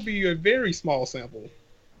 That will be a very small sample.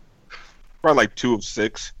 Probably like 2 of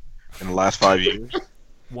 6 in the last 5 years.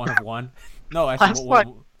 1 of 1. No, actually,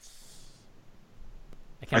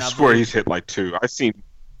 I swear he's hit like 2. I've seen.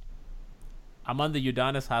 I'm on the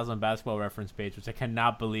Udonis Haslam basketball reference page, which I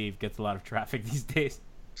cannot believe gets a lot of traffic these days.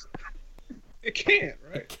 It can't,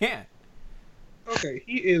 right? It can't. Okay,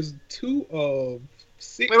 he is 2 of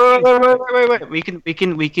 6. Wait.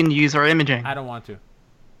 We can use our imaging. I don't want to.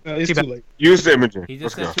 No, it's too late. Use the imaging. He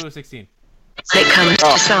just said 2 of 16. When it comes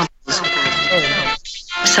to samples,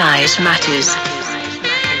 size matters.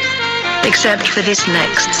 Except for this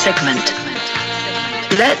next segment.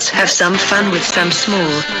 Let's have some fun with some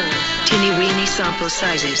small, teeny-weeny sample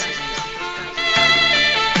sizes.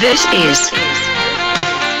 This is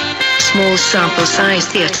Small Sample Size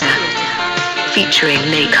Theater, featuring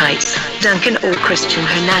Nate Heights, Duncan or Christian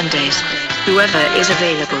Hernandez, whoever is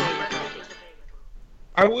available.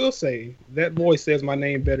 I will say, that voice says my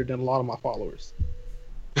name better than a lot of my followers.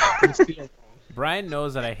 Brian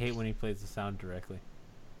knows that I hate when he plays the sound directly.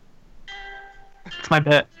 It's my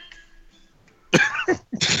bet.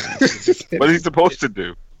 What is he supposed to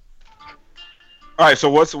do? All right, so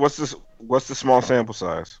what's the small sample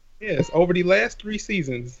size? Yes, over the last 3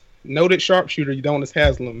 seasons, noted sharpshooter Udonis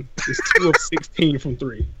Haslam is 2 of 16 from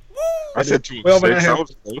 3. I said 2 of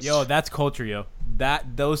 6. Yo, that's culture, yo.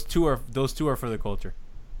 Those two are for the culture.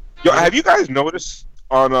 Yo, have you guys noticed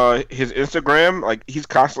on his Instagram, like, he's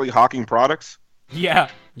constantly hawking products? Yeah.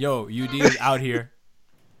 Yo, UD is out here.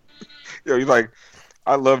 Yo, he's like,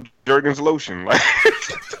 I love Jergens lotion. Like,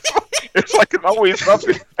 it's like it's always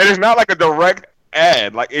something, and it's not like a direct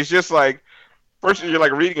ad. Like, it's just like, first you're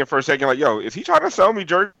like reading it for a second, like, yo, is he trying to sell me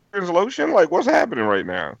Jergens lotion? Like, what's happening right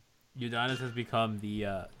now? Udonis has become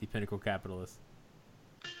the pinnacle capitalist.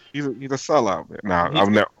 He's a sellout, man. Nah,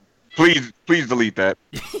 I'm never. Please delete that.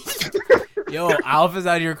 Yo, Alpha's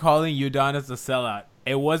out here calling Udonis a sellout.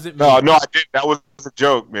 It wasn't me. No, I didn't. That was a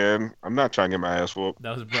joke, man. I'm not trying to get my ass whooped.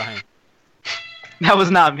 That was Brian. That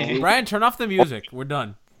was not me. Brian, turn off the music. We're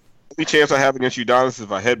done. The only chance I have against Udonis is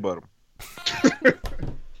if I headbutt him.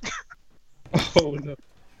 Oh no!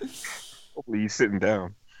 Hopefully he's sitting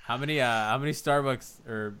down. How many Starbucks,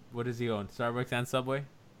 or what does he own? Starbucks and Subway?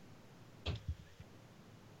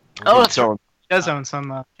 Oh, that's right. He does own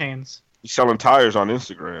some chains. He's selling tires on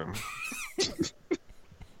Instagram.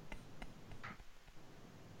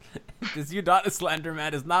 This Udonis slander,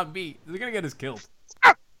 man, is not me. He's gonna get us killed.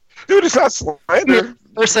 Dude, it's not slander.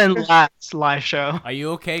 Listen, last live show. Are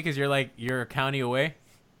you okay? Because you're a county away.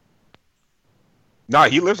 Nah,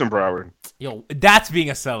 he lives in Broward. Yo, that's being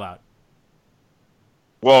a sellout.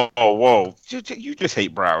 Whoa! You just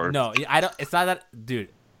hate Broward. No, I don't. It's not that, dude.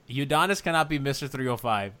 Udonis cannot be Mr.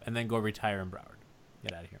 305 and then go retire in Broward.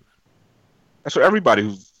 Get out of here, man. That's what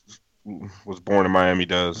everybody who was born in Miami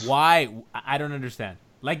does. Why? I don't understand.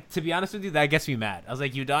 Like, to be honest with you, that gets me mad. I was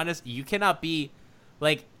like, Udonis, you cannot be,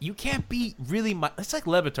 like, you can't be really, it's like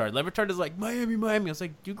Levitard. Levitard is like, Miami. I was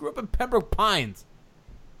like, you grew up in Pembroke Pines.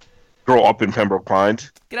 Grow up in Pembroke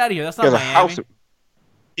Pines? Get out of here. That's not Miami.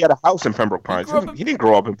 He had a house in Pembroke Pines. He didn't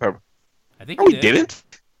grow up in Pembroke. I think he didn't.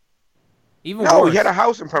 Even no, worse, he had a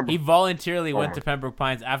house in Pembroke. He voluntarily went to Pembroke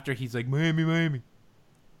Pines after he's like, Miami.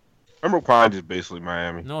 Pembroke Pines is basically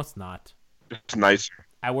Miami. No, it's not. It's nicer.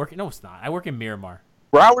 No, it's not. I work in Miramar.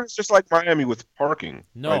 Broward is just like Miami with parking.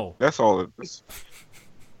 No. Like, that's all it is.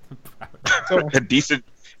 and decent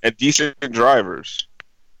drivers.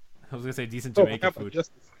 I was gonna say decent Jamaican food.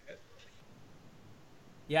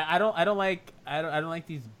 Yeah, I don't like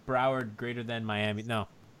these Broward greater than Miami. No.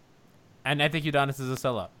 And I think Udonis is a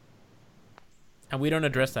sellout. And we don't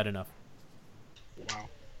address that enough. Wow.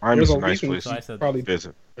 Miami's a nice place so I said probably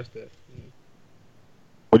visit.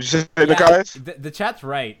 What'd you say, the guys? The chat's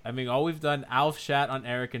right. I mean, all we've done, Alf shat on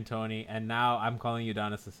Eric and Tony, and now I'm calling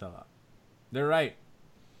Udonis a sellout. They're right.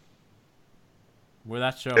 We're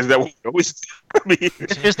that show. Is that what we always? I mean,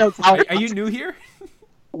 there's no. Are you new here?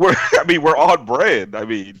 We're on brand. I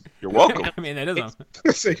mean, you're welcome. I mean, that is on.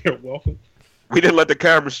 Say you're welcome. We didn't let the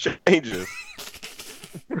cameras change us.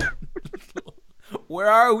 We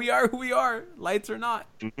are who we are. Lights or not.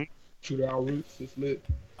 Mm-hmm. Shoot our roots. It's lit.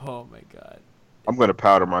 Oh my god. I'm gonna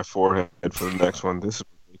powder my forehead for the next one. This is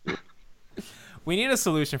ridiculous. We need a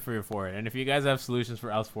solution for your forehead, and if you guys have solutions for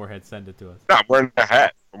Al's forehead, send it to us. No, I'm wearing a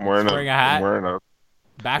hat. I'm wearing a hat. I'm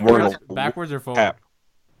wearing a backwards or forward? Hat.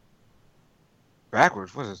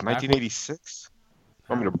 Backwards. What is this? 1986.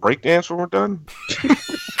 Want me to break dance when we're done?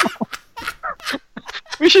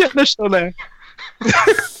 We should end the show there.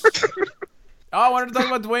 I wanted to talk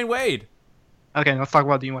about Dwayne Wade. Okay, let's talk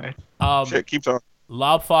about Dwayne Wade. Shit, keep talking.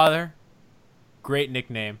 Lobfather, great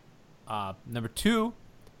nickname. Number 2,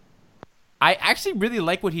 I actually really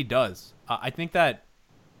like what he does. I think that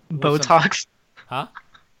Botox. Huh?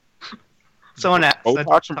 Someone asked.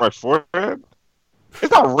 Botox in my forehead?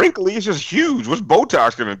 It's not wrinkly. It's just huge. What's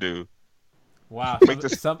Botox gonna do? Wow.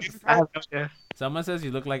 Someone says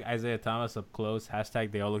you look like Isaiah Thomas up close. #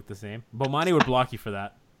 they all look the same. Bomani would block you for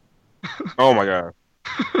that. Oh my god.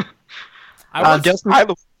 Justin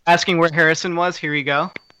asking where Harrison was. Here we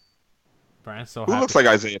go. Brian's so Who happy. looks like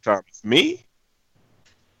Isaiah Thomas? Me?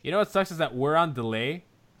 You know what sucks is that we're on delay,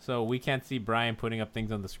 so we can't see Brian putting up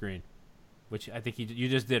things on the screen, which I think you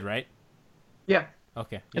just did, right? Yeah.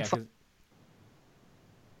 Okay. Yeah.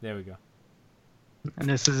 There we go. And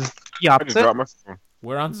this is the I just opposite. dropped my phone.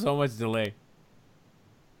 We're on so much delay.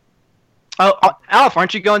 Oh, Alf,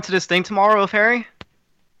 aren't you going to this thing tomorrow with Harry?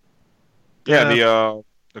 Yeah,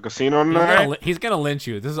 the casino tonight. He's gonna lynch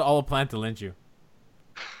you. This is all a plan to lynch you.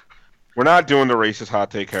 We're not doing the racist hot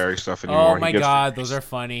take Harry stuff anymore. Oh my god, those are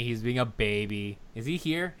funny. He's being a baby. Is he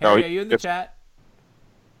here? No, Harry, are you in the chat?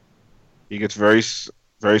 He gets very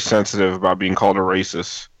sensitive about being called a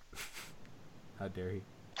racist. How dare he?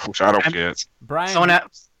 Which I don't get. Brian. Someone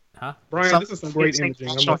else. Huh? Brian, this is some great imaging.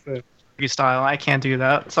 I must say. Style. I can't do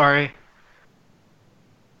that. Sorry.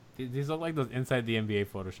 These look like those inside the NBA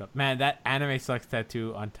Photoshop. Man, that anime sucks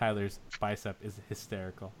tattoo on Tyler's bicep is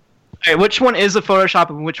hysterical. Hey, which one is a Photoshop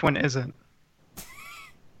and which one isn't?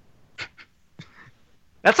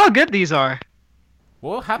 That's how good these are.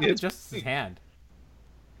 What happened to Justice's hand?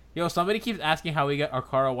 Yo, somebody keeps asking how we got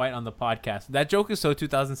Arcaro White on the podcast. That joke is so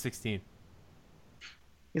 2016.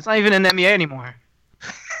 He's not even in the NBA anymore.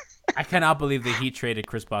 I cannot believe the Heat traded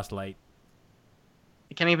Chris Bosh Light.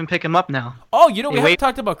 You can't even pick him up now. Oh, you know, we haven't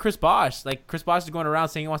talked about Chris Bosh. Like, Chris Bosh is going around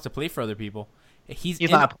saying he wants to play for other people. He's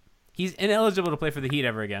ineligible to play for the Heat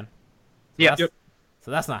ever again. So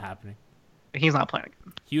that's not happening. He's not playing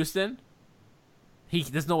again. Houston?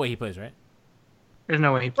 There's no way he plays, right? There's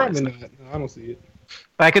no way he plays. Probably not. No, I don't see it.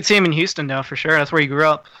 But I could see him in Houston now for sure. That's where he grew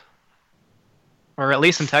up. Or at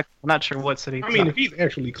least in Texas. I'm not sure what city. I mean, if he's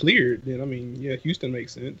actually cleared, then, I mean, yeah, Houston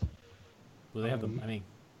makes sense. Will they have I mean,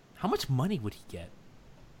 how much money would he get?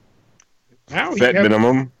 Vet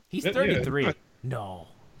minimum. He's 33. Yeah. No.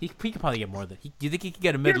 He could probably get more than... Do you think he could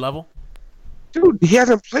get a mid-level? Dude, he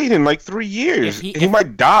hasn't played in like 3 years. He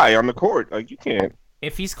might die on the court. Like, you can't.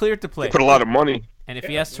 If he's cleared to play... Put a lot of money. And if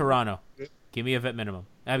he has Toronto, give me a vet minimum.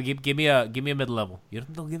 Give me a mid-level. You don't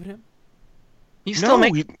think they'll give it him? He's still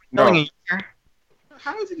making a year.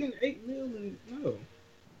 How is he getting $8 million? No.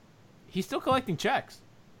 He's still collecting checks.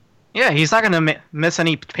 Yeah, he's not going to miss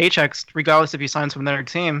any paychecks regardless if he signs with another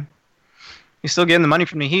team. He's still getting the money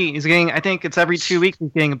from the Heat. He's getting, I think it's every 2 weeks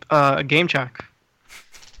he's getting a game check.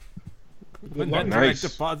 When that direct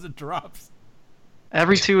deposit drops.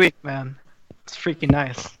 Every 2 weeks, man. It's freaking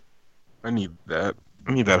nice. I need that.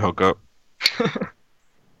 I need that hookup.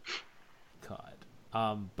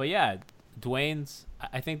 God. But yeah,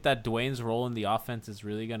 I think that Dwayne's role in the offense is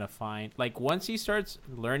really going to find, like, once he starts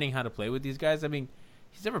learning how to play with these guys, I mean,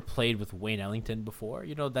 he's never played with Wayne Ellington before.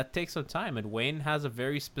 You know, that takes some time, and Wayne has a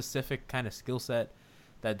very specific kind of skill set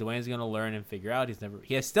that Dwayne's going to learn and figure out.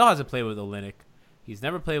 Still hasn't played with Olynyk. He's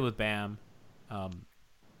never played with Bam.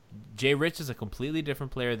 Jay Rich is a completely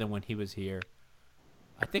different player than when he was here.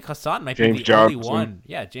 I think Hassan might be the only one.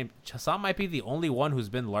 Yeah, Hassan might be the only one who's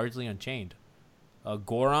been largely unchained.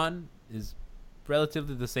 Goran is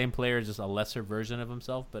relatively the same player, just a lesser version of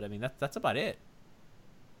himself. But I mean, that's about it.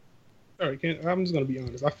 All right, I'm just gonna be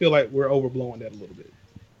honest. I feel like we're overblowing that a little bit.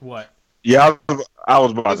 What? Yeah, I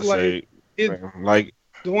was about to like, say, like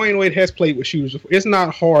Dwayne Wade has played with shooters before. It's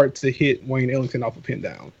not hard to hit Wayne Ellington off a pin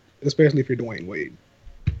down, especially if you're Dwayne Wade.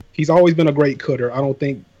 He's always been a great cutter. I don't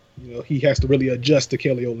think he has to really adjust to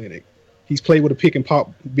Kelly Olynyk. He's played with a pick and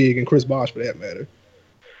pop big and Chris Bosh for that matter.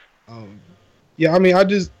 Yeah, I mean,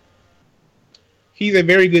 he's a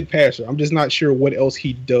very good passer. I'm just not sure what else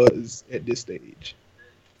he does at this stage.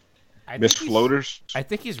 Miss floaters. I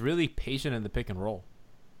think he's really patient in the pick and roll.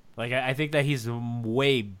 Like, I think that he's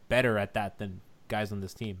way better at that than guys on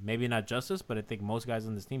this team. Maybe not Justice, but I think most guys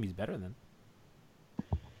on this team he's better than.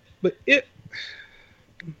 But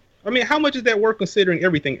how much is that worth considering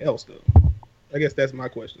everything else, though? I guess that's my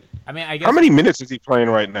question. I mean, how many minutes is he playing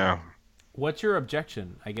right now? What's your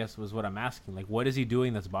objection, I guess, was what I'm asking. Like, what is he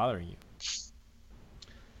doing that's bothering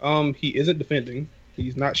you? He isn't defending.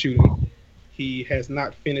 He's not shooting. He has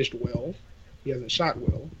not finished well. He hasn't shot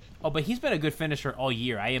well. Oh, but he's been a good finisher all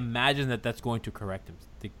year. I imagine that's going to correct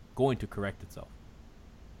itself.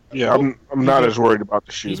 Yeah, I'm not as worried about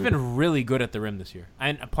the shooting. He's been really good at the rim this year.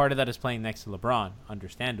 And a part of that is playing next to LeBron,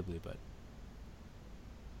 understandably, but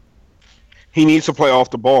he needs to play off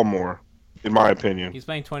the ball more, in my opinion. He's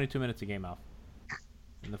playing 22 minutes a game out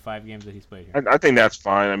in the 5 games that he's played here. I think that's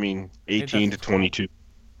fine. I mean, 18 to 22.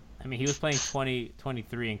 I mean, he was playing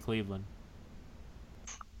 23 in Cleveland.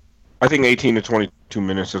 I think 18 to 22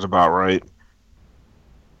 minutes is about right.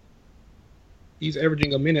 He's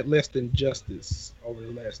averaging a minute less than Justice over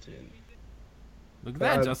the last 10. Look at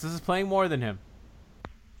that. Justice is playing more than him.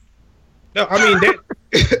 No, I mean,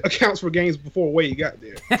 that accounts for games before Wade got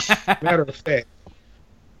there. Matter of fact.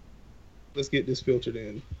 Let's get this filtered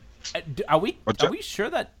in. Are we sure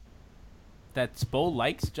that Spo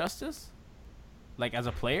likes Justice? Like, as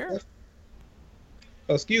a player?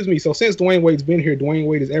 Excuse me. So since Dwayne Wade's been here, Dwayne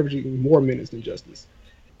Wade is averaging more minutes than Justice.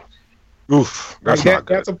 Oof, that's not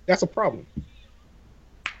good. That's a problem.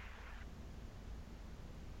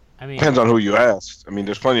 I mean, depends on who you ask. I mean,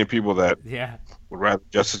 there's plenty of people that would rather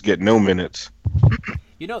Justice get no minutes.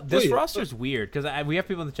 You know, this roster's weird because we have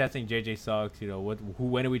people in the chat saying JJ sucks. You know,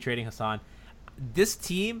 when are we trading Hassan? This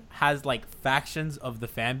team has like factions of the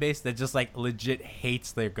fan base that just like legit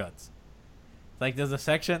hates their guts. Like, there's a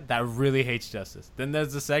section that really hates Justice. Then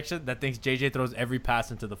there's a section that thinks JJ throws every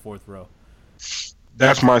pass into the 4th row.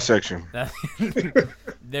 That's my section.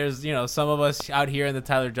 There's, some of us out here in the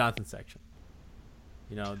Tyler Johnson section.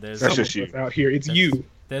 There's that's just you out here. It's you.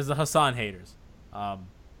 There's the Hassan haters.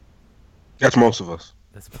 That's most of us.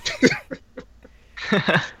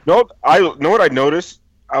 No, know what I noticed?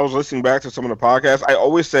 I was listening back to some of the podcasts. I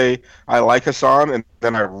always say I like Hassan, and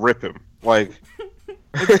then I rip him. Like,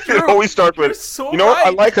 it always starts with, I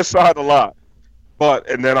like Hassan a lot,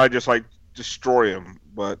 and then I just like destroy him.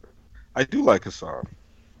 But I do like Hassan.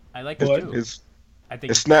 I like him too. His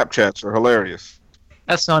Snapchats are hilarious.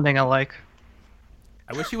 That's something I like.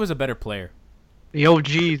 I wish he was a better player. The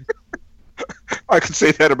OG. I could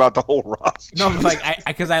say that about the whole roster. No, but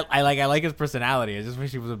I like his personality. I just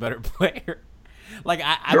wish he was a better player. Like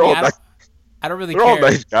I don't really care. They're all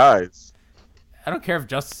nice guys. I don't care if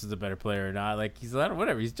Justice is a better player or not. Like,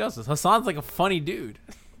 whatever. He's Justice. Hassan's like a funny dude.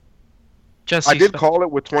 I did call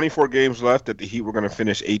it with 24 games left that the Heat were going to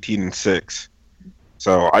finish 18-6.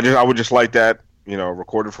 So I would just like that,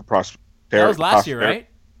 recorded for prosperity. That was last year, right?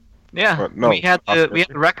 Yeah. No, we had the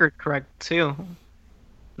record correct too.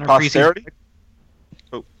 Posterity.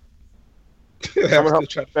 Oh. Someone help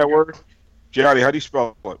check that word. Gianni, how do you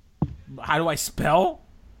spell it? How do I spell?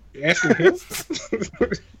 You're asking him?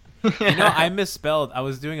 I misspelled. I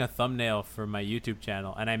was doing a thumbnail for my YouTube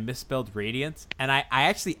channel, and I misspelled Radiance. And I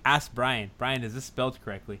actually asked Brian, is this spelled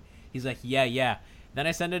correctly? He's like, yeah. Then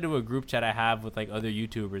I sent it to a group chat I have with like other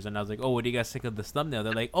YouTubers, and I was like, oh, what do you guys think of this thumbnail?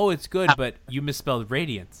 They're like, oh, it's good, but you misspelled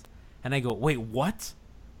Radiance. And I go, wait, what?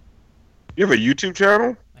 You have a YouTube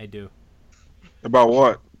channel? I do. About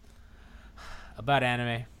what? About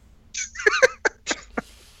anime.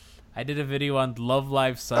 I did a video on Love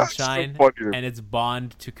Live Sunshine and its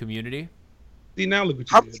bond to community. See, now look what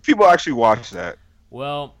you How many people actually watch that?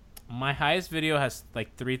 Well, my highest video has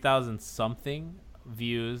like 3,000 something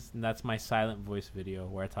views, and that's my silent voice video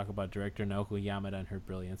where I talk about director Naoko Yamada and her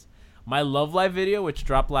brilliance. My Love Live video, which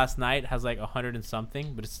dropped last night, has like 100 and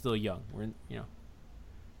something, but it's still young.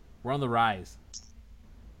 We're on the rise,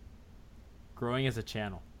 growing as a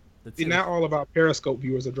channel. See, now all about Periscope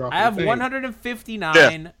viewers are dropping. I have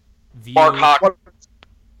 159 views. Mark Hawk.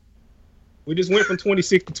 We just went from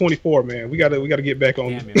 26 to 24, man. We gotta get back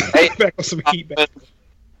on. Back on some heat. Back.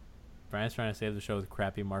 Brian's trying to save the show with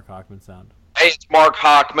crappy Mark Hockman sound. Hey, it's Mark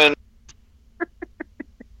Hockman.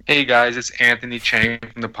 Hey guys, it's Anthony Chang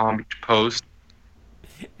from the Palm Beach Post.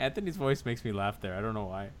 Anthony's voice makes me laugh there. I don't know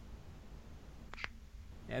why.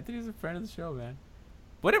 Anthony's a friend of the show, man.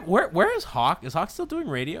 Where is Hawk? Is Hawk still doing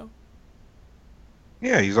radio?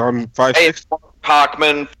 Yeah, he's on 5. Hey, it's Mark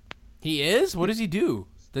Hockman. He is? What does he do?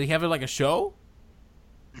 Does he have like a show?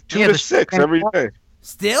 2 to 6 every day.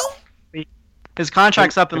 Still? His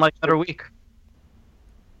contract's up in like another week.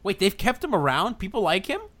 Wait, they've kept him around? People like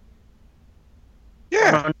him?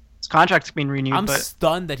 Yeah. His contract's been renewed. I'm but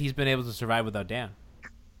stunned that he's been able to survive without Dan.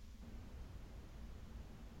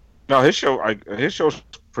 No, his show's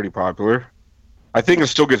pretty popular. I think it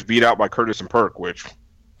still gets beat out by Curtis and Perk, which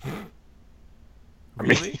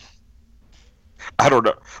Really? I don't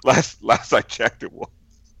know. Last I checked, it was.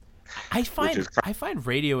 I find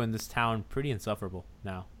radio in this town pretty insufferable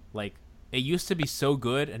now. Like, it used to be so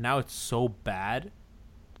good, and now it's so bad,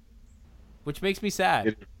 which makes me sad.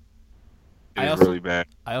 It is really bad.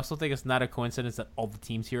 I also think it's not a coincidence that all the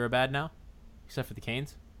teams here are bad now, except for the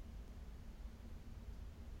Canes.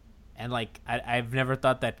 And like, I've never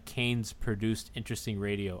thought that Canes produced interesting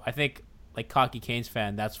radio. I think, like, cocky Canes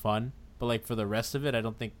fan, that's fun. But like, for the rest of it, I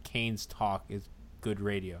don't think Canes talk is good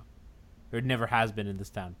radio. Or it never has been in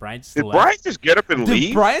this town. Did Brian just get up and leave?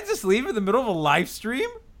 Did Brian just leave in the middle of a live stream?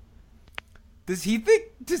 Does he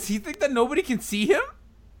think that nobody can see him?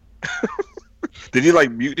 Did he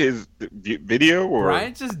like mute his video or?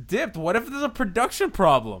 Brian just dipped. What if there's a production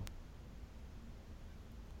problem?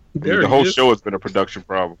 The whole show has been a production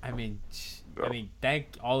problem. I mean,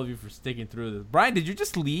 thank all of you for sticking through this. Brian, did you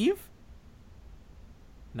just leave?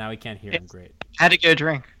 Now we can't hear him. Great. Had to get a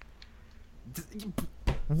drink.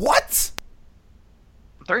 What?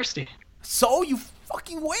 I'm thirsty. So you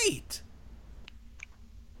fucking wait.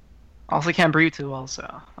 Also can't breathe too well,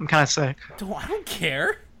 so I'm kind of sick. I don't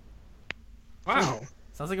care. Wow.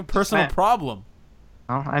 Sounds like a personal problem.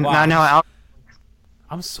 Oh, I know.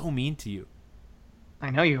 I'm so mean to you. I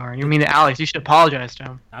know you are. You mean to Alex. You should apologize to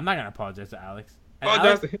him. I'm not going to apologize to Alex.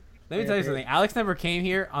 Apologize to him. Let me tell you something. Alex never came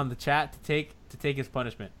here on the chat to take his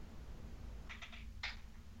punishment.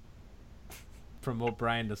 Promote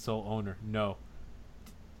Brian to sole owner. No.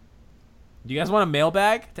 Do you guys want a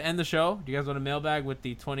mailbag to end the show? Do you guys want a mailbag with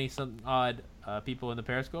the 20-some odd people in the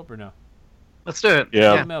Periscope or no? Let's do it.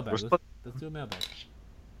 Yeah. Let's do a mailbag.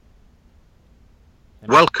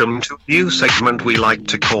 Welcome to a new segment we like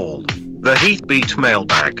to call the Heatbeat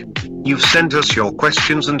Mailbag. You've sent us your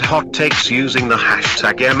questions and hot takes using the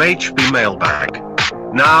hashtag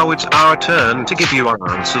MHBMailbag. Now it's our turn to give you our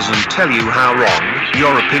answers and tell you how wrong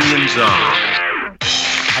your opinions are.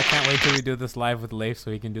 I can't wait till we do this live with Leif so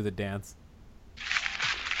he can do the dance.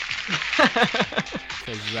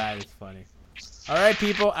 Because that is funny. Alright,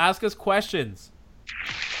 people, ask us questions.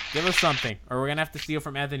 Give us something, or we're going to have to steal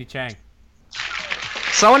from Anthony Chang.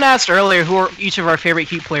 Someone asked earlier who each of our favorite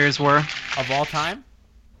Heat players were. Of all time?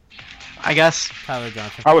 I guess. Tyler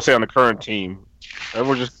Johnson. I would say on the current team.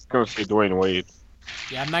 Everyone's just going to say Dwayne Wade.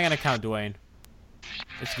 Yeah, I'm not going to count Dwayne.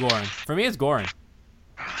 It's Goran. For me, it's Goran.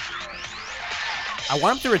 I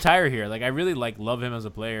want him to retire here. Like, I really love him as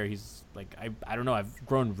a player. He's like, I don't know. I've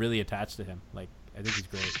grown really attached to him. Like, I think he's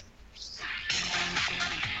great.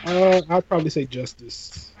 I'd probably say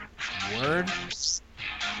Justice. Word?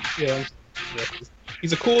 Yeah, Justice.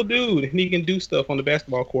 He's a cool dude, and he can do stuff on the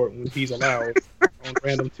basketball court when he's allowed on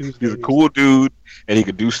random Tuesdays. He's a cool dude, and he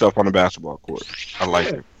can do stuff on the basketball court. I like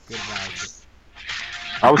him. Good analysis.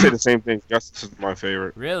 I would say the same thing. Justice is my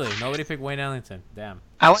favorite. Really? Nobody picked Wayne Ellington. Damn.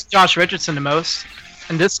 I like Josh Richardson the most.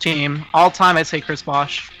 And this team, all time, I'd say Chris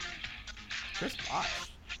Bosh. Chris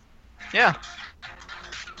Bosh? Yeah.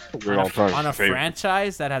 On a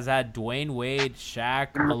franchise that has had Dwayne Wade,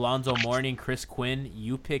 Shaq, Alonzo Mourning, Chris Quinn,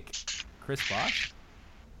 you pick Chris Bosh?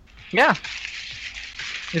 Yeah.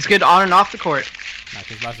 He's good on and off the court. Nah,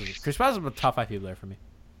 Chris Bosh is a top 5 player for me.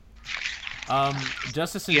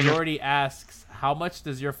 Justice and Jordy asks, how much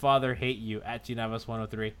does your father hate you at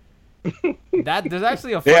GNavas103? There's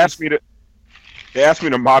actually a funny... They asked me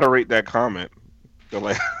to moderate that comment. They're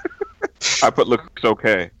like, I put looks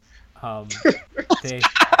okay. Dave,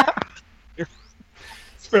 It's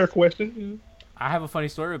a fair question. I have a funny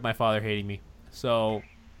story with my father hating me. So,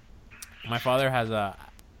 my father has an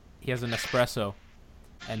espresso,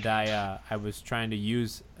 and I was trying to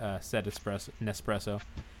use said Nespresso,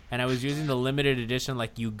 and I was using the limited edition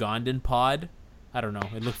like Ugandan pod. I don't know.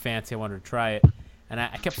 It looked fancy. I wanted to try it, and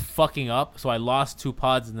I kept fucking up, so I lost 2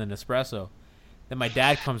 pods in the Nespresso. Then my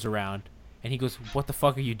dad comes around, and he goes, "What the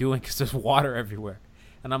fuck are you doing?" Because there's water everywhere.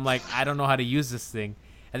 And I'm like, I don't know how to use this thing.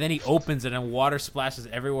 And then he opens it, and water splashes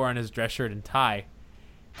everywhere on his dress shirt and tie.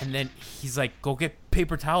 And then he's like, "Go get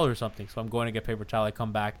paper towel or something." So I'm going to get paper towel. I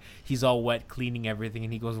come back. He's all wet, cleaning everything.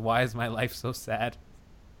 And he goes, "Why is my life so sad?"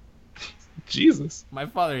 Jesus. My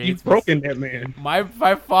father hates You've broken that man. My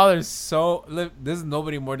father's so... There's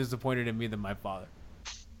nobody more disappointed in me than my father.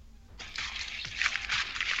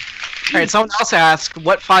 All right, someone else asked,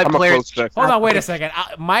 what 5 players... Hold on, wait a second.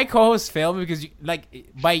 My co-host failed me because,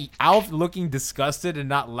 by Alf looking disgusted and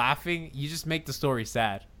not laughing, you just make the story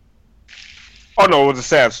sad. Oh no, it was a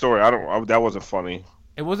sad story. That wasn't funny.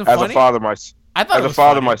 It wasn't funny? As a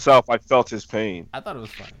father, myself, I felt his pain. I thought it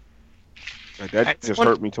was funny. Like, that just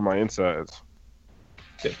hurt me to my insides.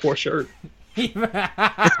 That poor shirt.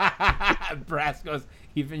 Brass goes,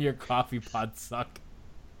 "Even your coffee pods suck."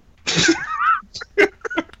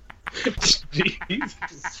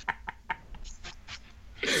 Jesus.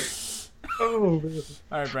 Oh, man.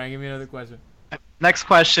 All right, Brian, give me another question. Next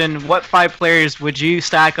question, what 5 players would you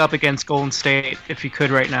stack up against Golden State if you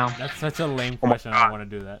could right now? That's such a lame question. I don't want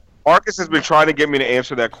to do that. Marcus has been trying to get me to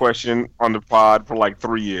answer that question on the pod for like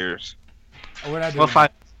 3 years. Oh, we're not doing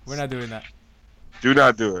that. We're not doing that. Do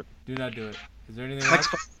not do it. Do not do it. Is there anything else?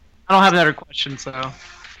 I don't have another question, so...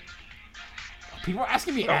 People are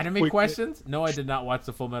asking me anime questions? No, I did not watch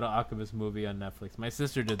the Full Metal Alchemist movie on Netflix. My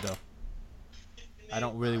sister did, though. I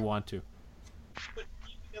don't really want to.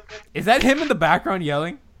 Is that him in the background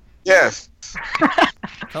yelling? Yes.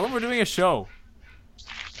 Tell him we're doing a show.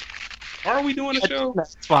 Are we doing a show?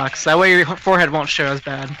 Xbox. That way your forehead won't show as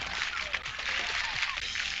bad.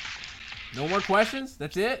 No more questions?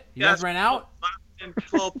 That's it? You guys ran out?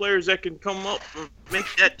 12 players that can come up and make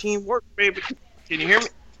that team work, baby. Can you hear me?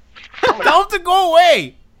 Tell him to go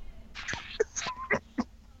away!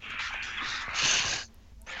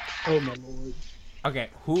 Oh my lord. Okay,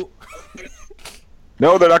 who...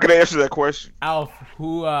 No, they're not going to answer that question. Alf,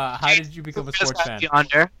 how did you become a sports fan?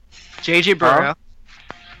 Under JJ Burrow.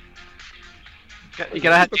 You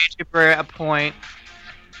gotta have JJ Burrow at point.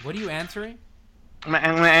 What are you answering? I'm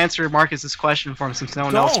gonna answer Marcus's question for him since no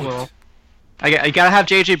one else will. I gotta have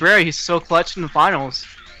JJ Burrow. He's so clutch in the finals.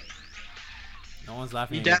 No one's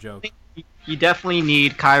laughing at your joke. You definitely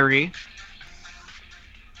need Kyrie.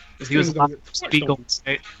 He was about to beat Golden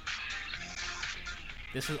State.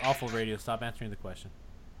 This is awful radio. Stop answering the question.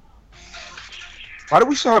 Why do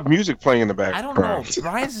we still have music playing in the background? I don't know.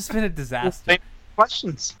 Brian's just been a disaster.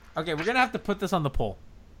 Questions. Okay, we're gonna have to put this on the poll.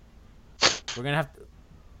 We're gonna have to...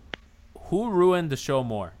 Who ruined the show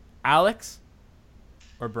more? Alex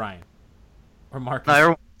or Brian? Or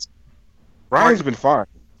Marcus? Brian's been fine.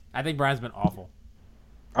 I think Brian's been awful.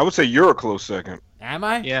 I would say you're a close second. Am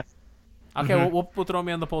I? Yeah. Okay, we'll throw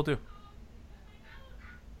me on the poll too.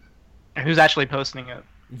 And who's actually posting it?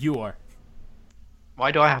 You are.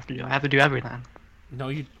 Why do I have to do? I have to do everything. No,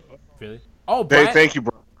 you really? Oh, Brian. Thank you,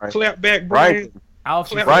 Brian. Clap back, Brian.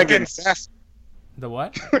 Brian getting sassy. The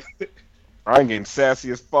what? Brian getting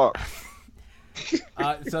sassy as fuck.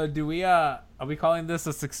 So do we? Are we calling this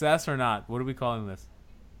a success or not? What are we calling this?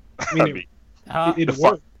 I mean, it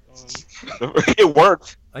worked. It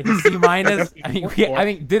worked. Like a C-. I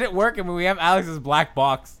mean, did it work? I mean, we have Alex's black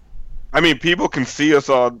box. I mean, people can see us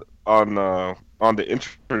on the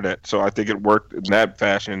internet, so I think it worked in that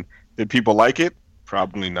fashion. Did people like it?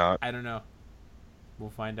 Probably not. I don't know. We'll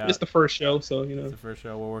find out. It's the first show, so you know. It's the first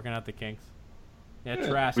show. We're working out the kinks. Yeah,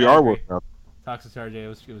 trash. We are working out. Toxic RJ, it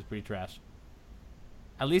was pretty trash.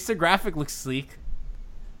 At least the graphic looks sleek.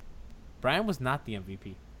 Brian was not the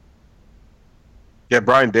MVP. Yeah,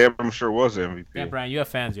 Brian damn sure was the MVP. Yeah, Brian, you have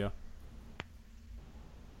fans, yo.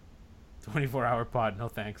 24-hour pod, no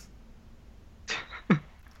thanks.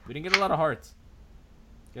 We didn't get a lot of hearts.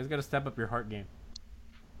 You guys got to step up your heart game.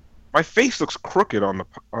 My face looks crooked on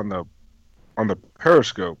the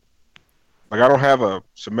Periscope. Like I don't have a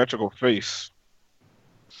symmetrical face.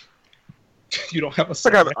 You don't have a. It's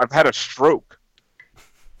like I've had a stroke.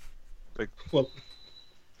 Like, well,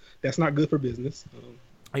 that's not good for business.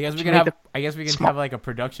 I guess we can have like a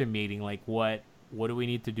production meeting. Like, what do we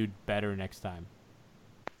need to do better next time?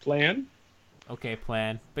 Plan. Okay,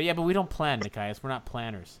 plan. But we don't plan, Nikias. We're not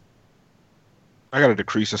planners. I gotta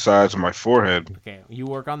decrease the size of my forehead. Okay, you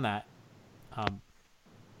work on that. I'm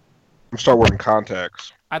start wearing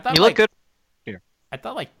contacts. I thought You look good. Yeah. I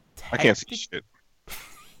thought like. I can't see shit.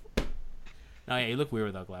 No, yeah, you look weird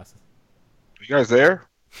without glasses. Are you guys there?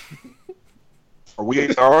 Are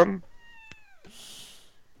we on?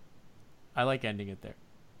 I like ending it there.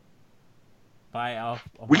 Bye, Alf.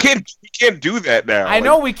 We can't do that now. I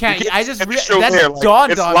know we can't. I just that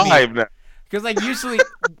dawned it's on live me. now. Because like usually,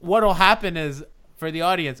 what'll happen is for the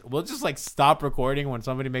audience, we'll just like stop recording when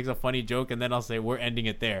somebody makes a funny joke, and then I'll say we're ending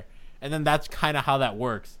it there, and then that's kind of how that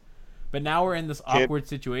works. But now we're in this awkward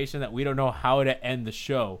situation that we don't know how to end the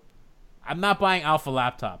show. I'm not buying Alpha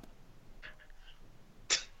laptop.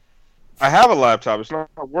 I have a laptop. It's not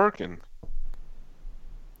working.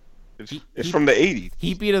 It's from the 80s.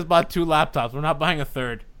 He beat us bought 2 laptops. We're not buying a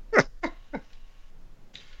third.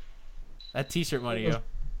 That T-shirt money, yo.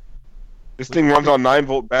 This thing runs on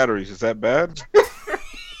 9-volt batteries. Is that bad?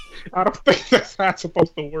 I don't think that's how it's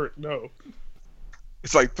supposed to work. No.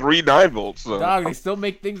 It's like 3 9-volts. So. Dog, they still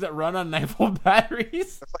make things that run on 9-volt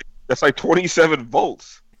batteries. That's like 27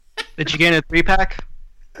 volts. Did you get a 3-pack?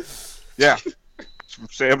 Yeah. It's from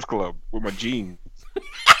Sam's Club with my jeans.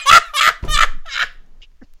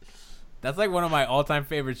 That's like one of my all-time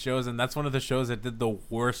favorite shows, and that's one of the shows that did the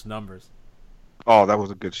worst numbers. Oh, that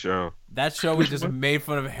was a good show. That show, we just made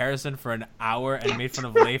fun of Harrison for an hour and made fun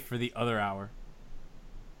of Leif for the other hour.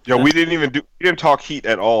 Yo, we didn't talk Heat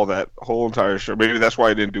at all that whole entire show. Maybe that's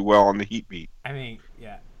why I didn't do well on the Heat beat. I mean,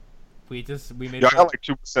 yeah. We made I got like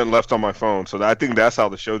 2% left on my phone, so I think that's how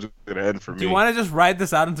the show's gonna end for me. Do you want to just ride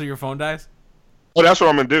this out until your phone dies? Oh, that's what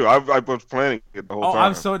I'm gonna do. I was planning it the whole time.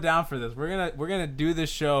 I'm so down for this. We're gonna do this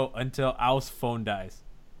show until Al's phone dies.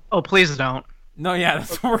 Oh, please don't. No, yeah,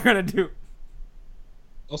 that's what we're gonna do.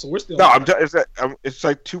 Also, we're still. No, it's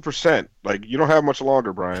like 2%. Like you don't have much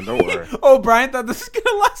longer, Brian. Don't worry. Oh, Brian thought this is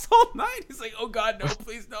gonna last all night. He's like, oh God, no,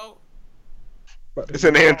 please no. It's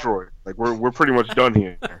an Android. Like we're pretty much done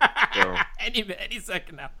here. So. any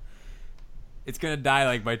second now. It's gonna die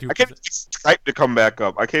like by 2%. I can't Skype to come back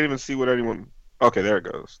up. I can't even see what anyone. Okay, there it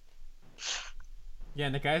goes. Yeah,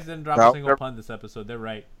 and the guys didn't drop a single pun this episode. They're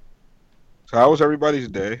right. So how was everybody's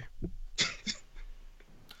day?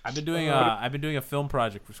 I've been doing a film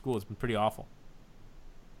project for school. It's been pretty awful.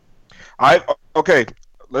 Okay.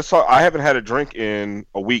 Let's talk. I haven't had a drink in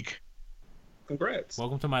a week. Congrats.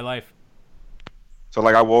 Welcome to my life. So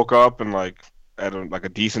like I woke up and like at a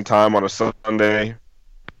decent time on a Sunday.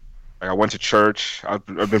 Like I went to church. I've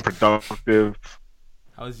been productive.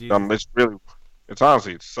 How was you? It's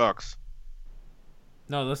honestly it sucks.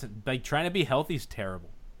 No, listen. Like trying to be healthy is terrible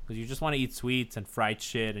because you just want to eat sweets and fried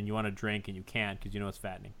shit and you want to drink and you can't because you know it's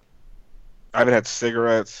fattening. I haven't had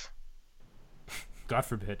cigarettes. God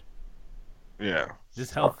forbid. Yeah.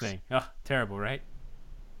 This health thing. Ugh, terrible, right?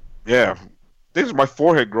 Yeah. My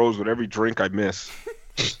forehead grows with every drink I miss.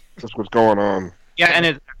 That's what's going on.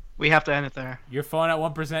 Yeah, we have to end it there. Your phone at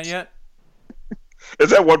 1% yet?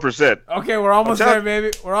 It's at 1%. Okay, we're almost there,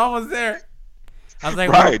 baby. We're almost there. I was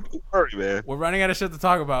like, right, don't worry, man. We're running out of shit to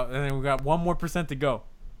talk about, and then we got 1 more % to go.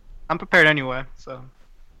 I'm prepared anyway, so.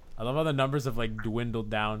 I love how the numbers have like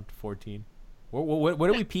dwindled down to 14. What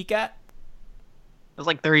did we peak at? It was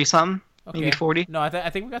like 30 something, maybe 40. No, I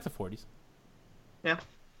think we got to 40s. Yeah.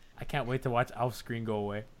 I can't wait to watch Alf's screen go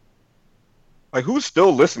away. Like, who's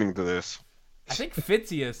still listening to this? I think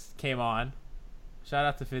Fitzius came on. Shout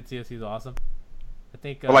out to Fitzius, he's awesome. I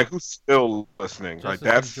think. But like, who's still listening? Like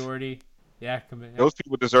that's majority. Yeah, those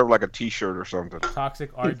people deserve like a T-shirt or something.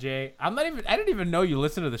 Toxic RJ. I didn't even know you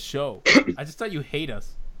listen to the show. I just thought you hate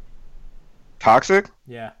us. Toxic?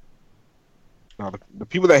 Yeah. No, the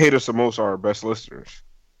people that hate us the most are our best listeners.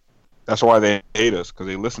 That's why they hate us, because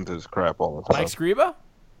they listen to this crap all the time. Mike Scriba?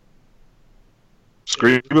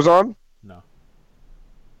 Scriba's on? No.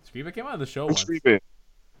 Scriba came on the show once. Scriba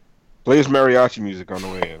plays mariachi music on the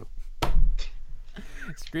way in.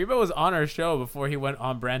 Scriba was on our show before he went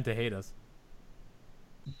on brand to hate us.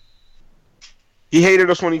 He hated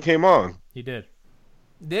us when he came on. He did.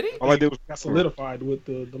 Did he? All I did was got solidified with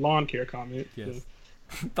the lawn care comment. Yes.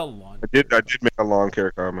 The lawn. I did make a lawn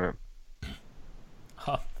care comment.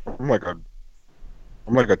 Oh. I'm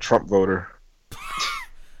like a Trump voter.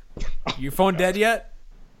 Your phone dead yet?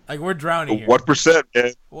 Like we're drowning here. 1%,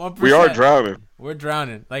 man. 1%. We are drowning. We're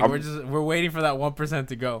drowning. Like we're waiting for that 1%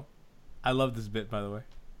 to go. I love this bit, by the way.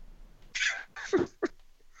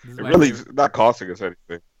 It really is not costing us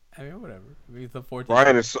anything. I mean, whatever. I mean, it's the 14.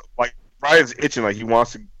 Brian's itching, like he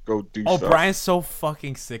wants to go do stuff. Oh, Brian's so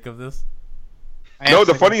fucking sick of this. No,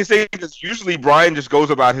 the funniest thing is usually Brian just goes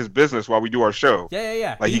about his business while we do our show.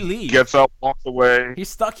 Yeah. Like he he leaves. gets up, walks away. He's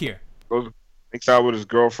stuck here. Goes, hangs out with his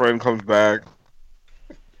girlfriend, comes back.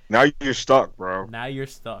 Now you're stuck, bro. Now you're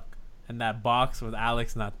stuck. And that box with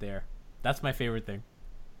Alex not there. That's my favorite thing.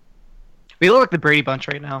 We look like the Brady Bunch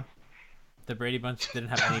right now. The Brady Bunch didn't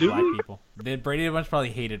have any black people. The Brady Bunch probably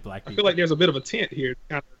hated black people. I feel like there's a bit of a tent here.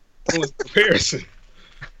 Kind of comparison.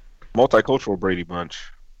 Multicultural Brady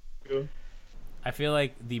Bunch. Yeah. I feel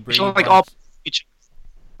like the Brady Like Bunch...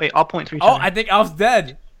 all point to each Oh, other. I think Alf's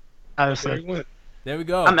dead. There we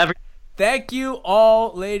go. Thank you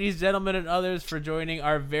all, ladies, gentlemen, and others for joining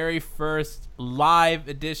our very first live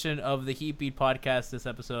edition of the Heat Beat podcast. This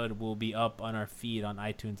episode will be up on our feed on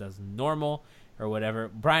iTunes as normal or whatever.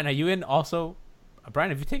 Brian, are you in also?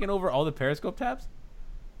 Brian, have you taken over all the Periscope tabs?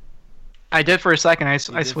 I did for a second. I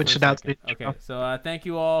switched it out. Okay, so thank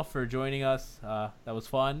you all for joining us. That was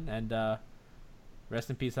fun. And rest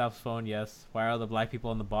in peace, Alf's phone. Yes. Why are all the black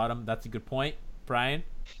people on the bottom? That's a good point. Brian?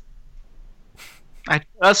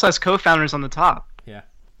 Us as co-founders on the top. Yeah,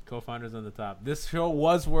 co-founders on the top. This show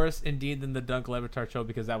was worse indeed than the Dunk Levitard show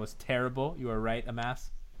because that was terrible. You were right,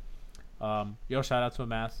 Amas. Yo, shout out to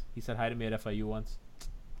Amas. He said hi to me at FIU once.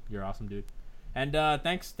 You're awesome, dude. And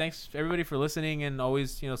thanks everybody for listening and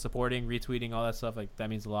always supporting, retweeting, all that stuff. Like that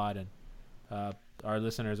means a lot. And our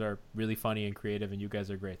listeners are really funny and creative, and you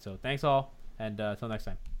guys are great. So thanks all, and until next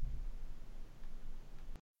time.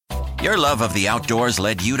 Your love of the outdoors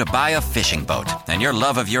led you to buy a fishing boat, and your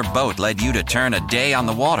love of your boat led you to turn a day on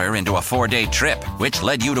the water into a 4-day trip, which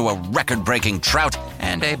led you to a record-breaking trout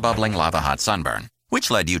and a bubbling lava-hot sunburn, which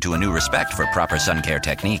led you to a new respect for proper sun care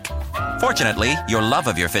technique. Fortunately, your love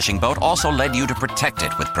of your fishing boat also led you to protect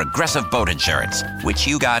it with Progressive Boat Insurance, which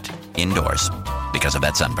you got indoors because of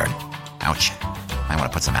that sunburn. Ouch. I want to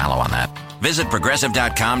put some aloe on that. Visit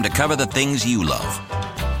Progressive.com to cover the things you love.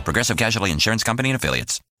 Progressive Casualty Insurance Company and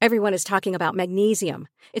Affiliates. Everyone is talking about magnesium.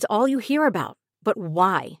 It's all you hear about. But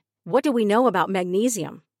why? What do we know about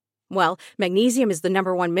magnesium? Well, magnesium is the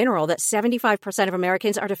 #1 mineral that 75% of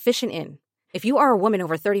Americans are deficient in. If you are a woman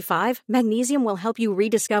over 35, magnesium will help you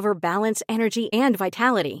rediscover balance, energy, and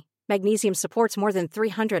vitality. Magnesium supports more than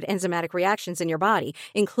 300 enzymatic reactions in your body,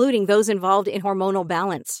 including those involved in hormonal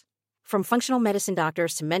balance. From functional medicine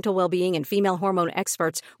doctors to mental well-being and female hormone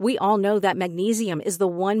experts, we all know that magnesium is the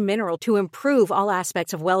one mineral to improve all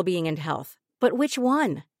aspects of well-being and health. But which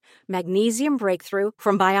one? Magnesium Breakthrough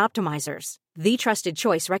from Bioptimizers, the trusted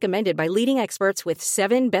choice recommended by leading experts with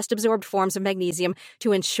 7 best-absorbed forms of magnesium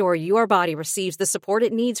to ensure your body receives the support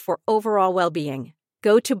it needs for overall well-being.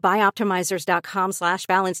 Go to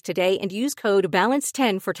bioptimizers.com/balance today and use code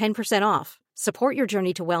BALANCE10 for 10% off. Support your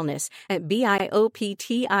journey to wellness at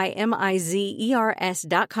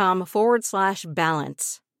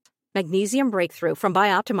bioptimizers.com/balance. Magnesium Breakthrough from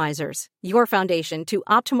Bioptimizers, your foundation to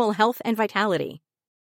optimal health and vitality.